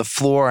minimum, the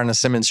floor on a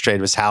Simmons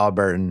trade was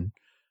Halliburton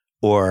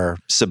or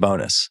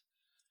Sabonis.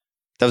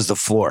 That was the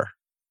floor.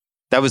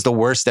 That was the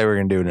worst they were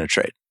going to do in a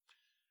trade.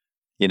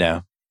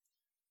 I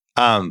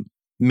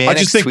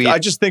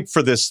just think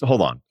for this,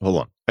 hold on.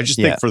 I just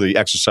think for the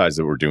exercise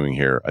that we're doing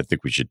here, I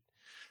think we should,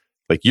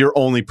 you're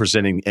only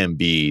presenting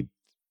Embiid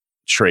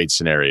trade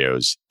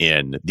scenarios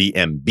in the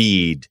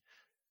Embiid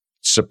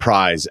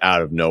surprise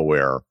out of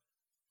nowhere.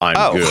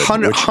 I'm good.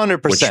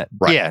 100%.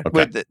 Right, yeah. Okay.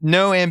 With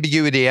no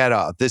ambiguity at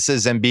all. This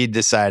is Embiid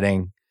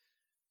deciding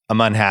I'm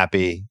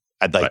unhappy.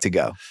 I'd like to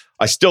go.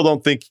 I still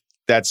don't think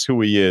that's who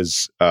he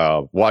is.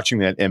 Watching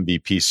that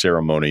MVP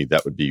ceremony,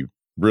 that would be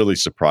really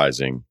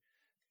surprising.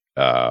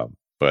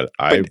 But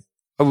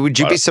would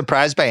you be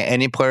surprised by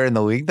any player in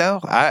the league,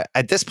 though?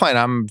 At this point,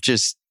 I'm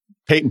just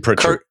Peyton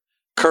Pritchard.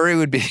 Curry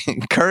would be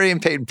Curry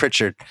and Peyton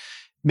Pritchard.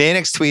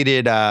 Mannix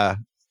tweeted,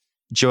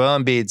 Joel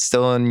Embiid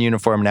still in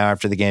uniform now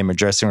after the game,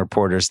 addressing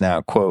reporters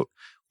now, quote,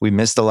 "We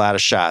missed a lot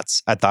of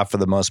shots. I thought for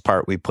the most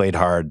part we played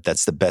hard.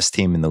 That's the best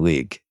team in the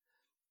league."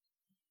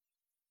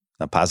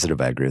 Not positive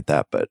I agree with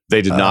that, but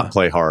they did not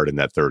play hard in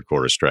that third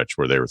quarter stretch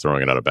where they were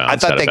throwing it out of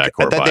bounds. I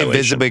thought they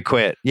visibly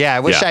quit. Yeah, I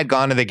wish I'd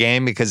gone to the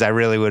game because I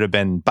really would have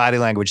been body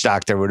language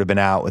doctor would have been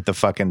out with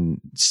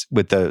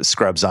the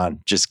scrubs on,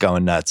 just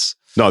going nuts.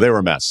 No, they were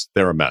a mess.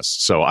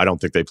 So I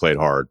don't think they played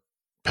hard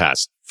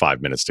past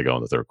 5 minutes to go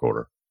in the third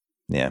quarter.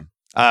 Yeah.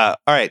 All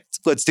right,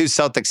 let's do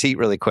Celtics-Heat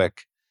really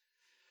quick.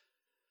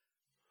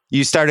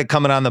 You started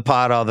coming on the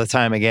pod all the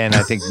time again,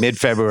 I think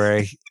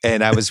mid-February,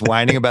 and I was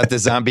whining about the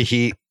zombie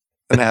Heat.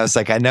 And I was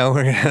like, I know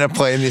we're going to end up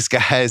playing these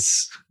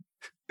guys.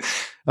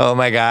 Oh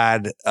my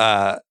God.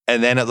 And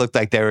then it looked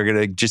like they were going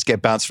to just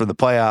get bounced for the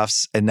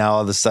playoffs. And now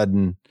all of a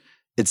sudden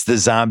it's the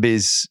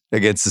zombies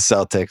against the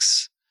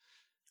Celtics.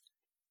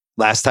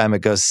 Last time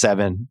it goes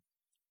 7.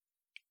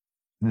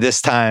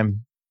 This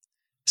time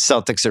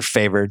Celtics are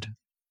favored.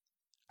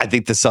 I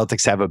think the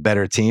Celtics have a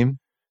better team.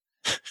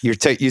 You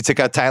took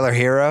out Tyler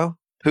Hero,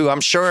 who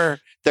I'm sure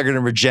they're going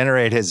to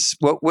regenerate his,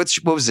 what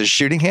was his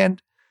shooting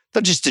hand?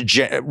 They'll just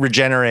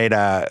regenerate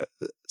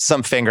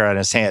some finger on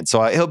his hand.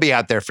 So he'll be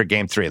out there for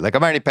game 3. Like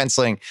I'm already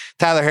penciling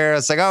Tyler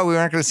Harris. Like, we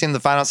weren't going to see him in the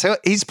finals.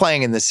 He's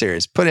playing in this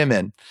series. Put him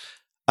in.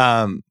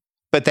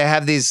 But they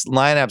have these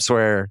lineups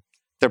where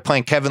they're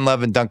playing Kevin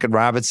Love and Duncan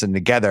Robinson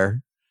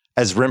together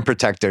as rim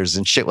protectors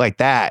and shit like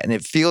that. And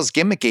it feels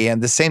gimmicky. And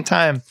at the same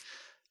time,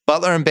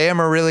 Butler and Bam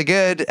are really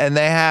good, and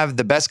they have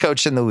the best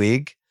coach in the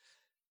league.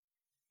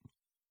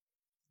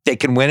 They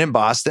can win in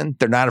Boston.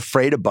 They're not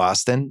afraid of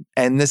Boston.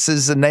 And this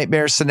is a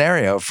nightmare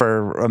scenario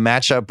for a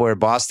matchup where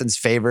Boston's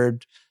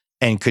favored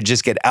and could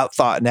just get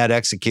outthought and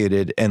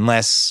out-executed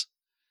unless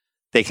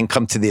they can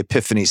come to the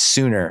epiphany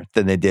sooner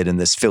than they did in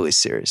this Philly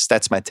series.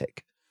 That's my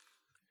take.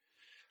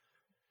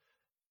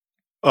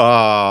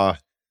 I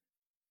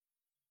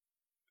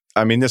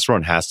mean, this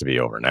run has to be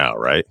over now,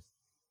 right?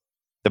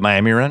 The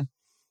Miami run?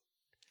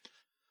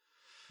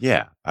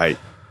 Yeah. I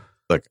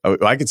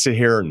could sit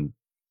here and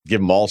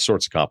give them all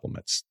sorts of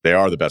compliments. They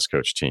are the best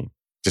coach team.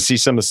 To see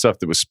some of the stuff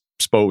that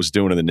Spo was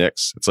doing in the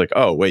Knicks, it's like,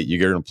 oh, wait, you're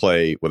going to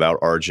play without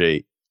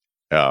RJ,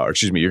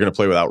 you're going to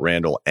play without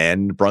Randall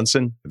and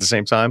Brunson at the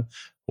same time?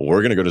 Well,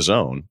 we're going to go to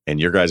zone, and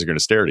your guys are going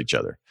to stare at each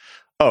other.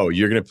 Oh,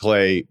 you're going to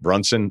play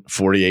Brunson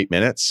 48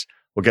 minutes?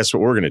 Well, guess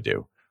what we're going to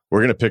do?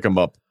 We're going to pick him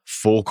up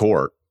full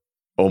court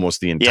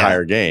almost the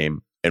entire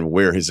game and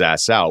wear his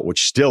ass out,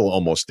 which still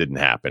almost didn't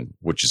happen,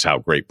 which is how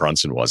great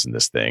Brunson was in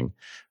this thing.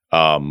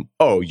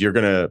 You're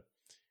going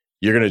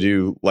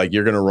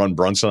to run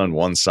Brunson on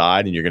one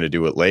side and you're going to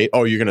do it late.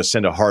 Oh, you're going to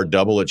send a hard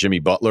double at Jimmy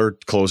Butler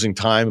closing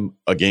time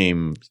a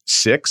game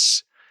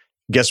 6.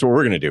 Guess what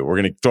we're going to do?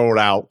 We're going to throw it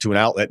out to an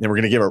outlet and then we're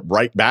going to give it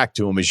right back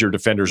to him as your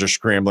defenders are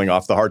scrambling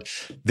off the hard.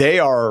 They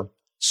are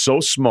so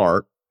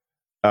smart.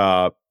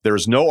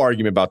 There's no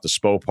argument about the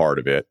Spo part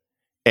of it.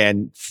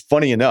 And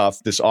funny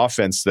enough, this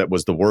offense that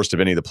was the worst of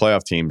any of the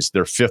playoff teams,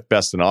 they're 5th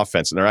best in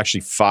offense, and they're actually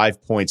 5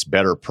 points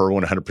better per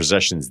 100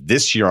 possessions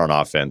this year on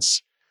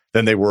offense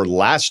than they were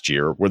last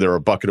year, where they were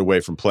a bucket away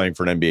from playing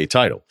for an NBA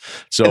title.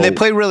 So and they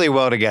play really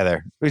well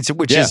together, which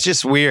is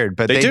just weird,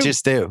 but they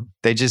just do.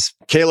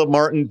 Caleb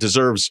Martin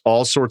deserves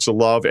all sorts of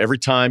love every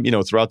time,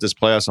 throughout this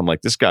playoffs. I'm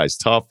like, this guy's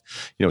tough.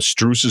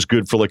 Strus is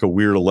good for like a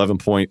weird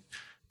 11-point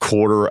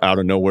quarter out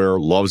of nowhere.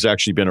 Love's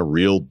actually been a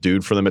real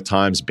dude for them at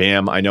times.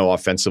 Bam, I know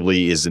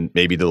offensively isn't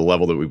maybe to the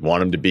level that we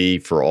want him to be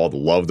for all the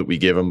love that we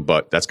give him,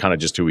 but that's kind of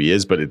just who he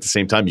is. But at the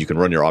same time, you can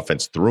run your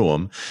offense through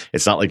him.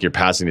 It's not like you're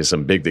passing to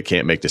some big that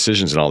can't make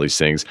decisions and all these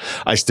things.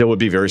 I still would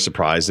be very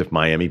surprised if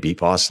Miami beat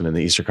Boston in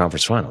the Eastern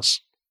Conference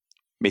Finals.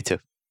 Me too.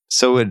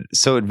 So would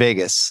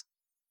Vegas.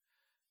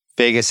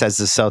 Vegas has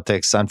the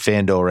Celtics on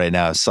FanDuel right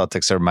now.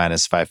 Celtics are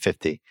minus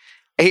 550.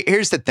 Hey,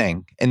 here's the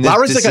thing. And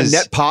Lowry's like a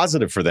net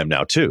positive for them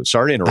now, too.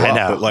 Sorry to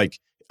interrupt,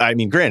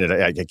 but granted,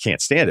 I can't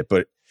stand it,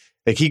 but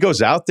like he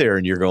goes out there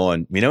and you're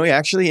going, he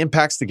actually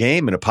impacts the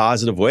game in a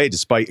positive way,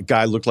 despite a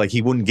guy looked like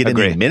he wouldn't get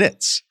any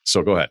minutes.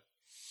 So go ahead.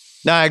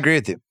 No, I agree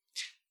with you.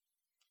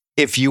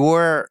 If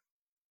you're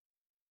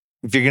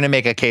going to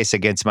make a case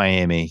against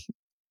Miami,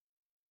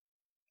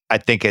 I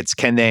think it's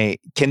can they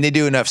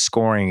do enough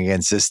scoring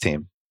against this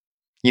team?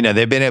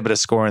 They've been able to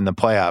score in the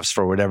playoffs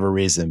for whatever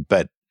reason,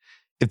 but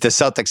if the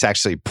Celtics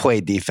actually play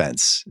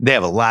defense, they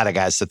have a lot of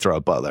guys to throw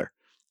at Butler,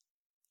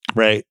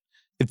 right?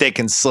 If they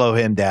can slow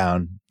him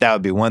down, that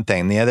would be one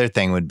thing. The other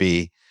thing would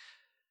be,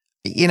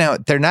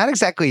 they're not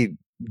exactly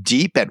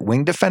deep at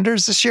wing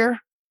defenders this year,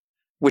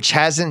 which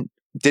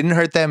didn't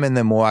hurt them in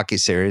the Milwaukee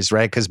series,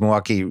 right? Because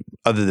Milwaukee,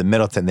 other than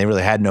Middleton, they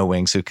really had no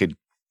wings who could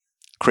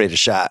create a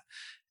shot.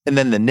 And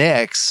then the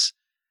Knicks,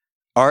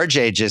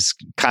 RJ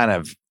just kind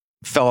of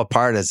fell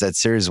apart as that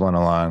series went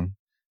along.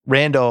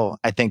 Randall,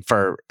 I think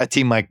for a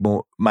team like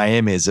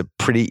Miami, is a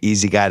pretty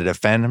easy guy to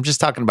defend. I'm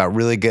just talking about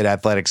really good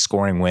athletic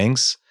scoring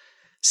wings.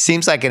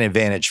 Seems like an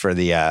advantage for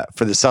the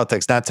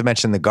Celtics, not to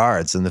mention the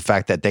guards and the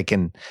fact that they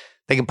can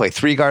play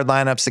 3-guard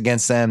lineups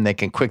against them. They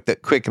can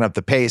quicken up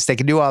the pace. They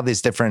can do all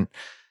these different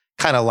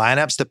kind of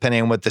lineups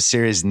depending on what the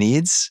series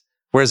needs.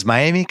 Whereas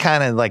Miami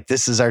kind of like,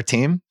 this is our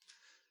team.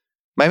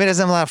 Miami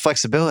doesn't have a lot of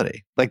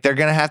flexibility. Like they're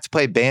going to have to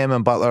play Bam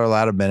and Butler a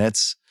lot of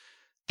minutes.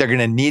 They're going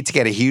to need to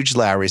get a huge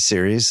Lowry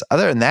series.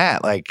 Other than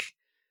that,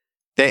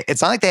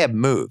 it's not like they have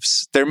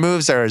moves. Their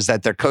moves is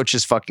that their coach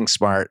is fucking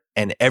smart,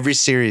 and every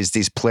series,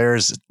 these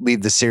players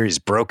leave the series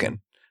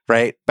broken,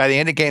 right? By the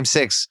end of game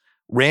 6,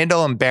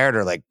 Randall and Barrett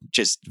are like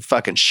just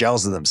fucking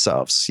shells of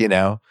themselves,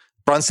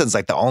 Brunson's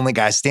like the only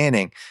guy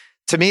standing.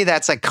 To me,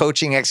 that's like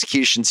coaching,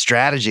 execution,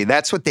 strategy.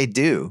 That's what they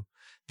do.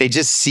 They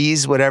just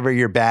seize whatever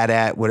you're bad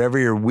at, whatever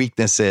your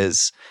weakness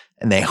is,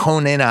 and they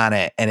hone in on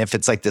it. And if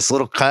it's like this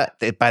little cut,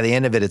 by the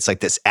end of it, it's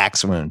like this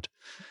axe wound.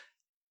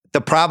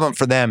 The problem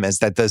for them is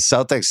that the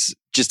Celtics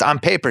just on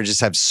paper just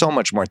have so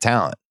much more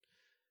talent.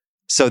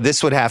 So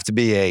this would have to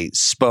be a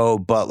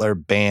Spo, Butler,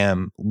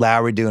 Bam,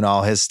 Lowry doing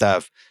all his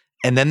stuff.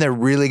 And then they're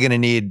really going to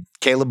need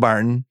Caleb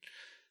Martin,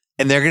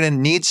 and they're going to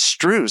need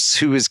Strus,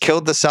 who has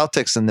killed the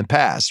Celtics in the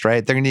past,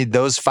 right? They're going to need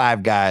those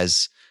 5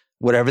 guys,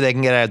 whatever they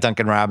can get out of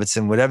Duncan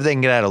Robinson, whatever they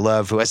can get out of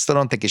Love, who I still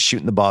don't think is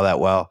shooting the ball that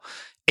well.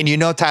 And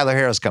Tyler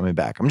Herro's coming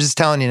back. I'm just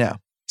telling you now.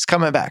 He's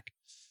coming back.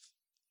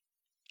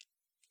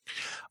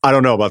 I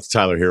don't know about the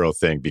Tyler Herro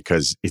thing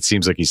because it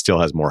seems like he still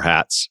has more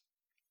hats.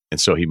 And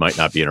so he might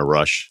not be in a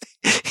rush.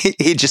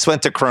 He just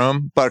went to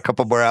Chrome, bought a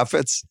couple more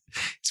outfits.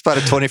 He's bought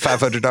a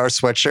 $2,500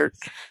 sweatshirt.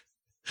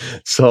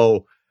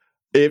 So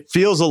it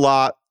feels a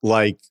lot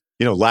like,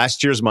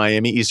 last year's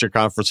Miami Eastern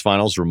Conference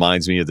Finals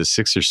reminds me of the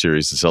Sixers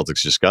series the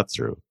Celtics just got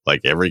through.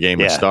 Like every game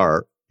would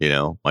start,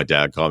 my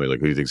dad called me like,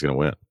 who do you think's going to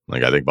win?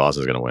 Like, I think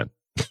Boston's going to win.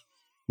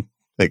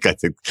 Like, I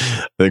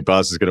think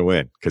Boston's going to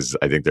win because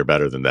I think they're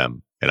better than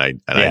them. And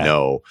I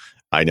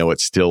know it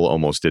still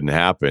almost didn't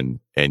happen.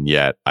 And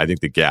yet I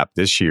think the gap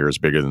this year is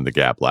bigger than the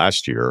gap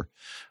last year.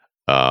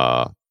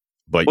 But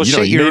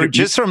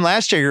just from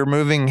last year, you're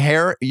moving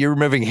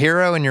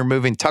Hero and you're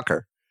moving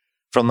Tucker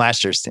from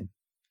last year's team.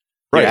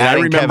 Right. You're I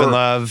adding remember Kevin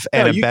Love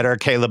and a better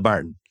Caleb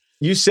Martin.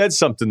 You said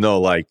something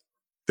though, like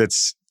that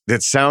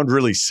sound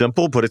really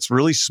simple, but it's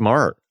really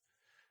smart.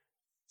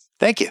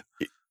 Thank you.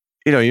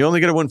 You only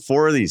got to win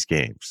 4 of these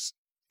games.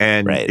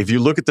 And if you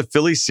look at the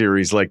Philly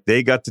series, like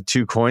they got the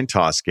 2 coin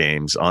toss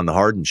games on the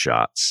Harden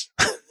shots.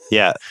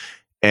 Yeah.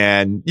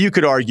 And you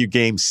could argue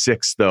game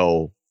 6,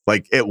 though,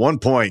 like at one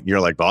point, you're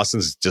like,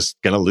 Boston's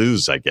just going to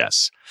lose, I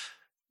guess.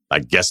 I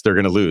guess they're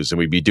going to lose. And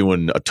we'd be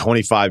doing a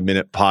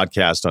 25-minute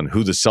podcast on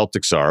who the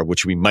Celtics are,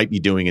 which we might be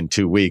doing in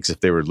 2 weeks if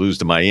they were to lose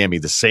to Miami,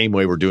 the same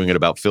way we're doing it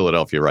about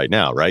Philadelphia right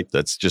now, right?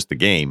 That's just the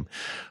game.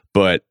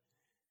 But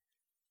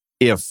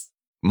if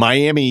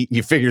Miami,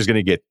 you figure, is going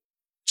to get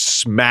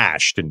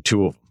smashed in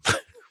 2 of them,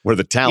 where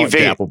the talent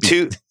gap will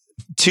be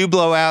two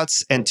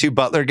blowouts and 2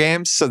 Butler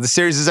games. So the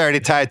series is already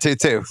tied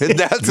 2-2.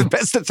 That's the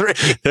best of 3.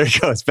 There you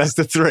go. It's best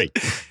of 3.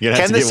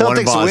 Can the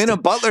Celtics win a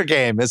Butler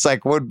game? It's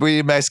like, what would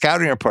be my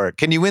scouting report?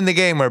 Can you win the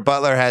game where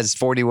Butler has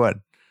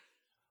 41?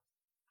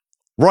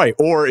 Right.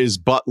 Or is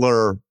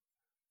Butler,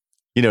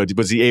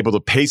 was he able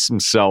to pace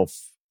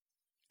himself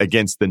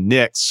against the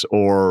Knicks,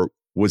 or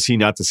was he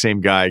not the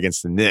same guy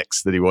against the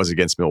Knicks that he was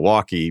against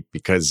Milwaukee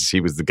because he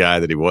was the guy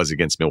that he was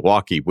against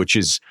Milwaukee, which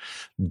is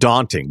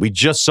daunting. We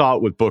just saw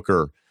it with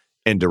Booker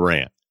and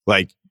Durant.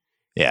 Like,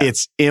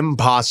 it's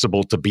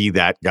impossible to be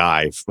that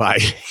guy by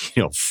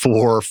 4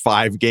 or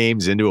 5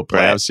 games into a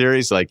playoff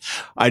series. Like,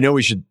 I know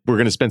we're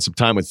going to spend some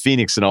time with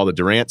Phoenix and all the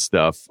Durant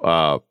stuff.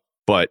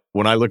 But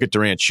when I look at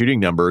Durant's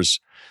shooting numbers,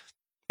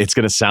 it's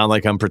going to sound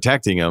like I'm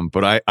protecting him,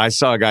 but I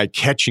saw a guy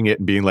catching it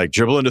and being like,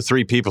 dribble into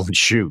 3 people and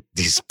shoot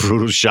these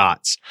brutal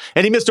shots.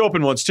 And he missed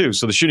open ones too,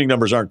 so the shooting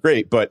numbers aren't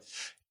great. But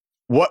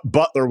what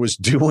Butler was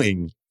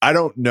doing, I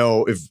don't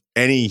know if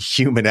any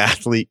human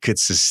athlete could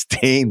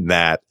sustain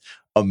that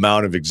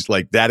amount of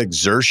that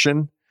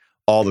exertion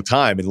all the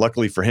time. And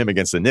luckily for him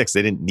against the Knicks,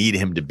 they didn't need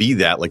him to be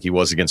that like he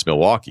was against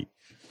Milwaukee.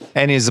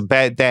 And he's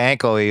the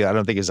ankle, I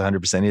don't think he's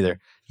 100% either.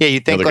 Yeah, you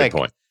think Another good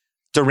point.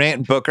 Durant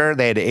and Booker,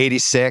 they had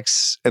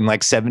 86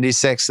 and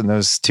 76 in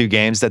those 2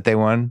 games that they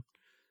won,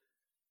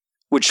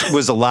 which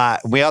was a lot.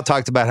 We all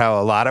talked about how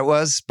a lot it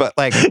was, but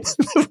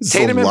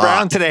Tatum and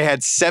Brown today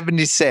had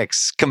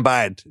 76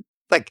 combined.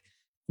 Like,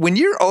 when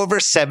you're over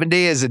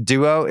 70 as a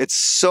duo, it's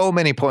so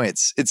many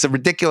points. It's a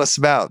ridiculous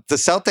amount. The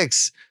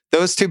Celtics,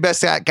 those 2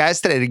 best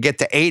guys today to get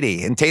to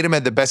 80, and Tatum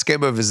had the best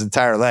game of his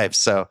entire life.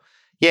 So,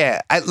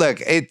 yeah,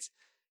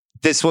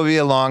 this will be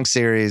a long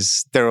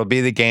series. There will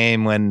be the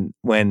game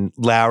when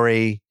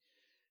Lowry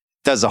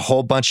does a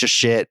whole bunch of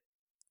shit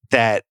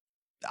that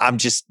I'm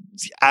just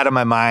out of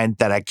my mind,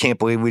 that I can't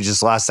believe we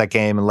just lost that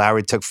game. And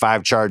Lowry took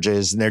 5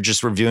 charges and they're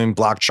just reviewing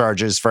block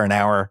charges for an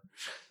hour.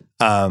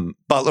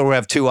 Butler will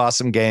have 2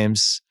 awesome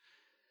games.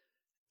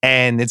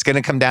 And it's going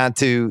to come down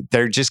to,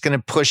 they're just going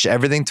to push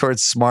everything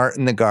towards Smart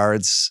and the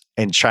guards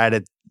and try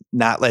to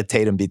not let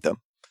Tatum beat them,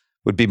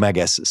 would be my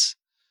guesses.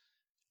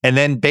 And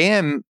then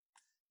Bam,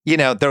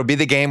 there'll be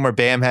the game where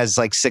Bam has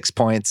 6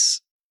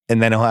 points,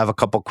 and then he'll have a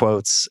couple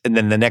quotes. And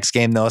then the next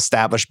game, they'll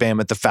establish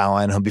Bam at the foul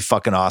line. He'll be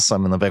fucking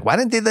awesome. And they'll be like, why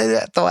didn't they do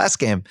that the last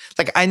game?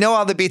 I know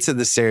all the beats of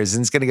this series,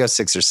 and it's going to go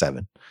 6 or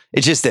 7.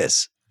 It just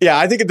is. Yeah,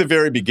 I think at the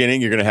very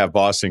beginning, you're going to have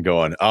Boston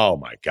going, oh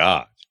my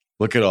God,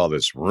 look at all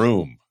this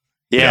room.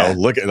 Yeah.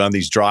 Look at on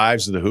these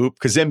drives to the hoop.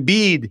 Because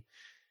Embiid,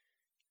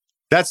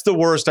 that's the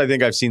worst I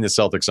think I've seen the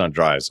Celtics on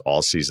drives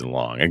all season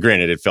long. And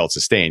granted, it felt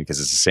sustained because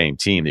it's the same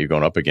team that you're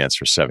going up against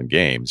for 7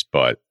 games.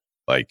 But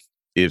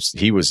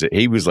he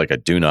was like a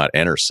do not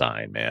enter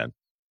sign, man.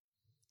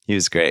 He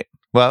was great.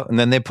 Well, and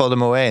then they pulled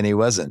him away and he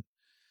wasn't.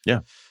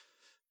 Yeah.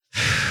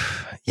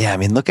 Yeah, I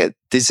mean, look at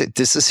this.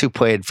 This is who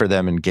played for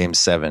them in game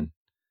 7.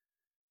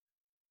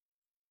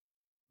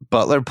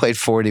 Butler played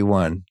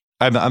 41.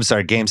 I'm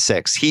sorry, game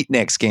 6. Heat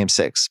Knicks, game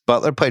 6.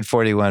 Butler played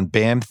 41.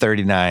 Bam,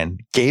 39.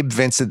 Gabe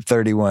Vincent,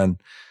 31.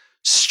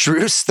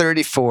 Strus,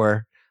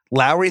 34.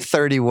 Lowry,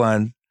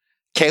 31.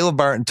 Caleb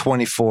Barton,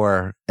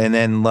 24. And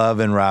then Love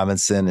and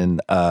Robinson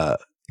and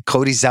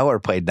Cody Zeller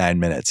played 9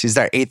 minutes. He's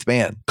their 8th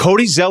man.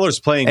 Cody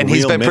Zeller's playing and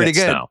he's been pretty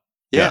good now.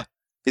 Yeah.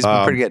 He's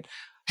been pretty good.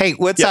 Hey,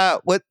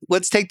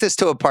 let's take this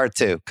to a part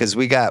 2 because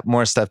we got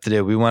more stuff to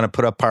do. We want to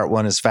put up part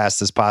 1 as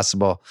fast as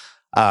possible.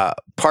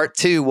 Part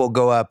 2 will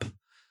go up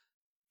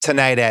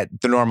tonight at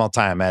the normal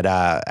time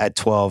at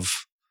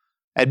 12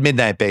 at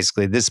midnight.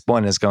 Basically, this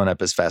one is going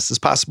up as fast as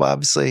possible.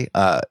 Obviously,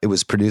 it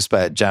was produced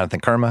by Jonathan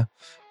Kerma,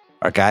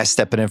 our guy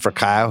stepping in for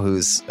Kyle,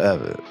 who's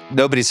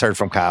nobody's heard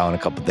from Kyle in a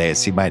couple of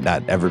days. He might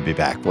not ever be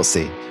back. We'll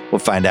see. We'll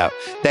find out.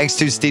 Thanks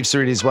to Steve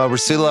Cerruti as well.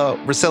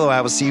 Russillo,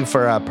 I will see you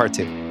for part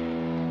 2.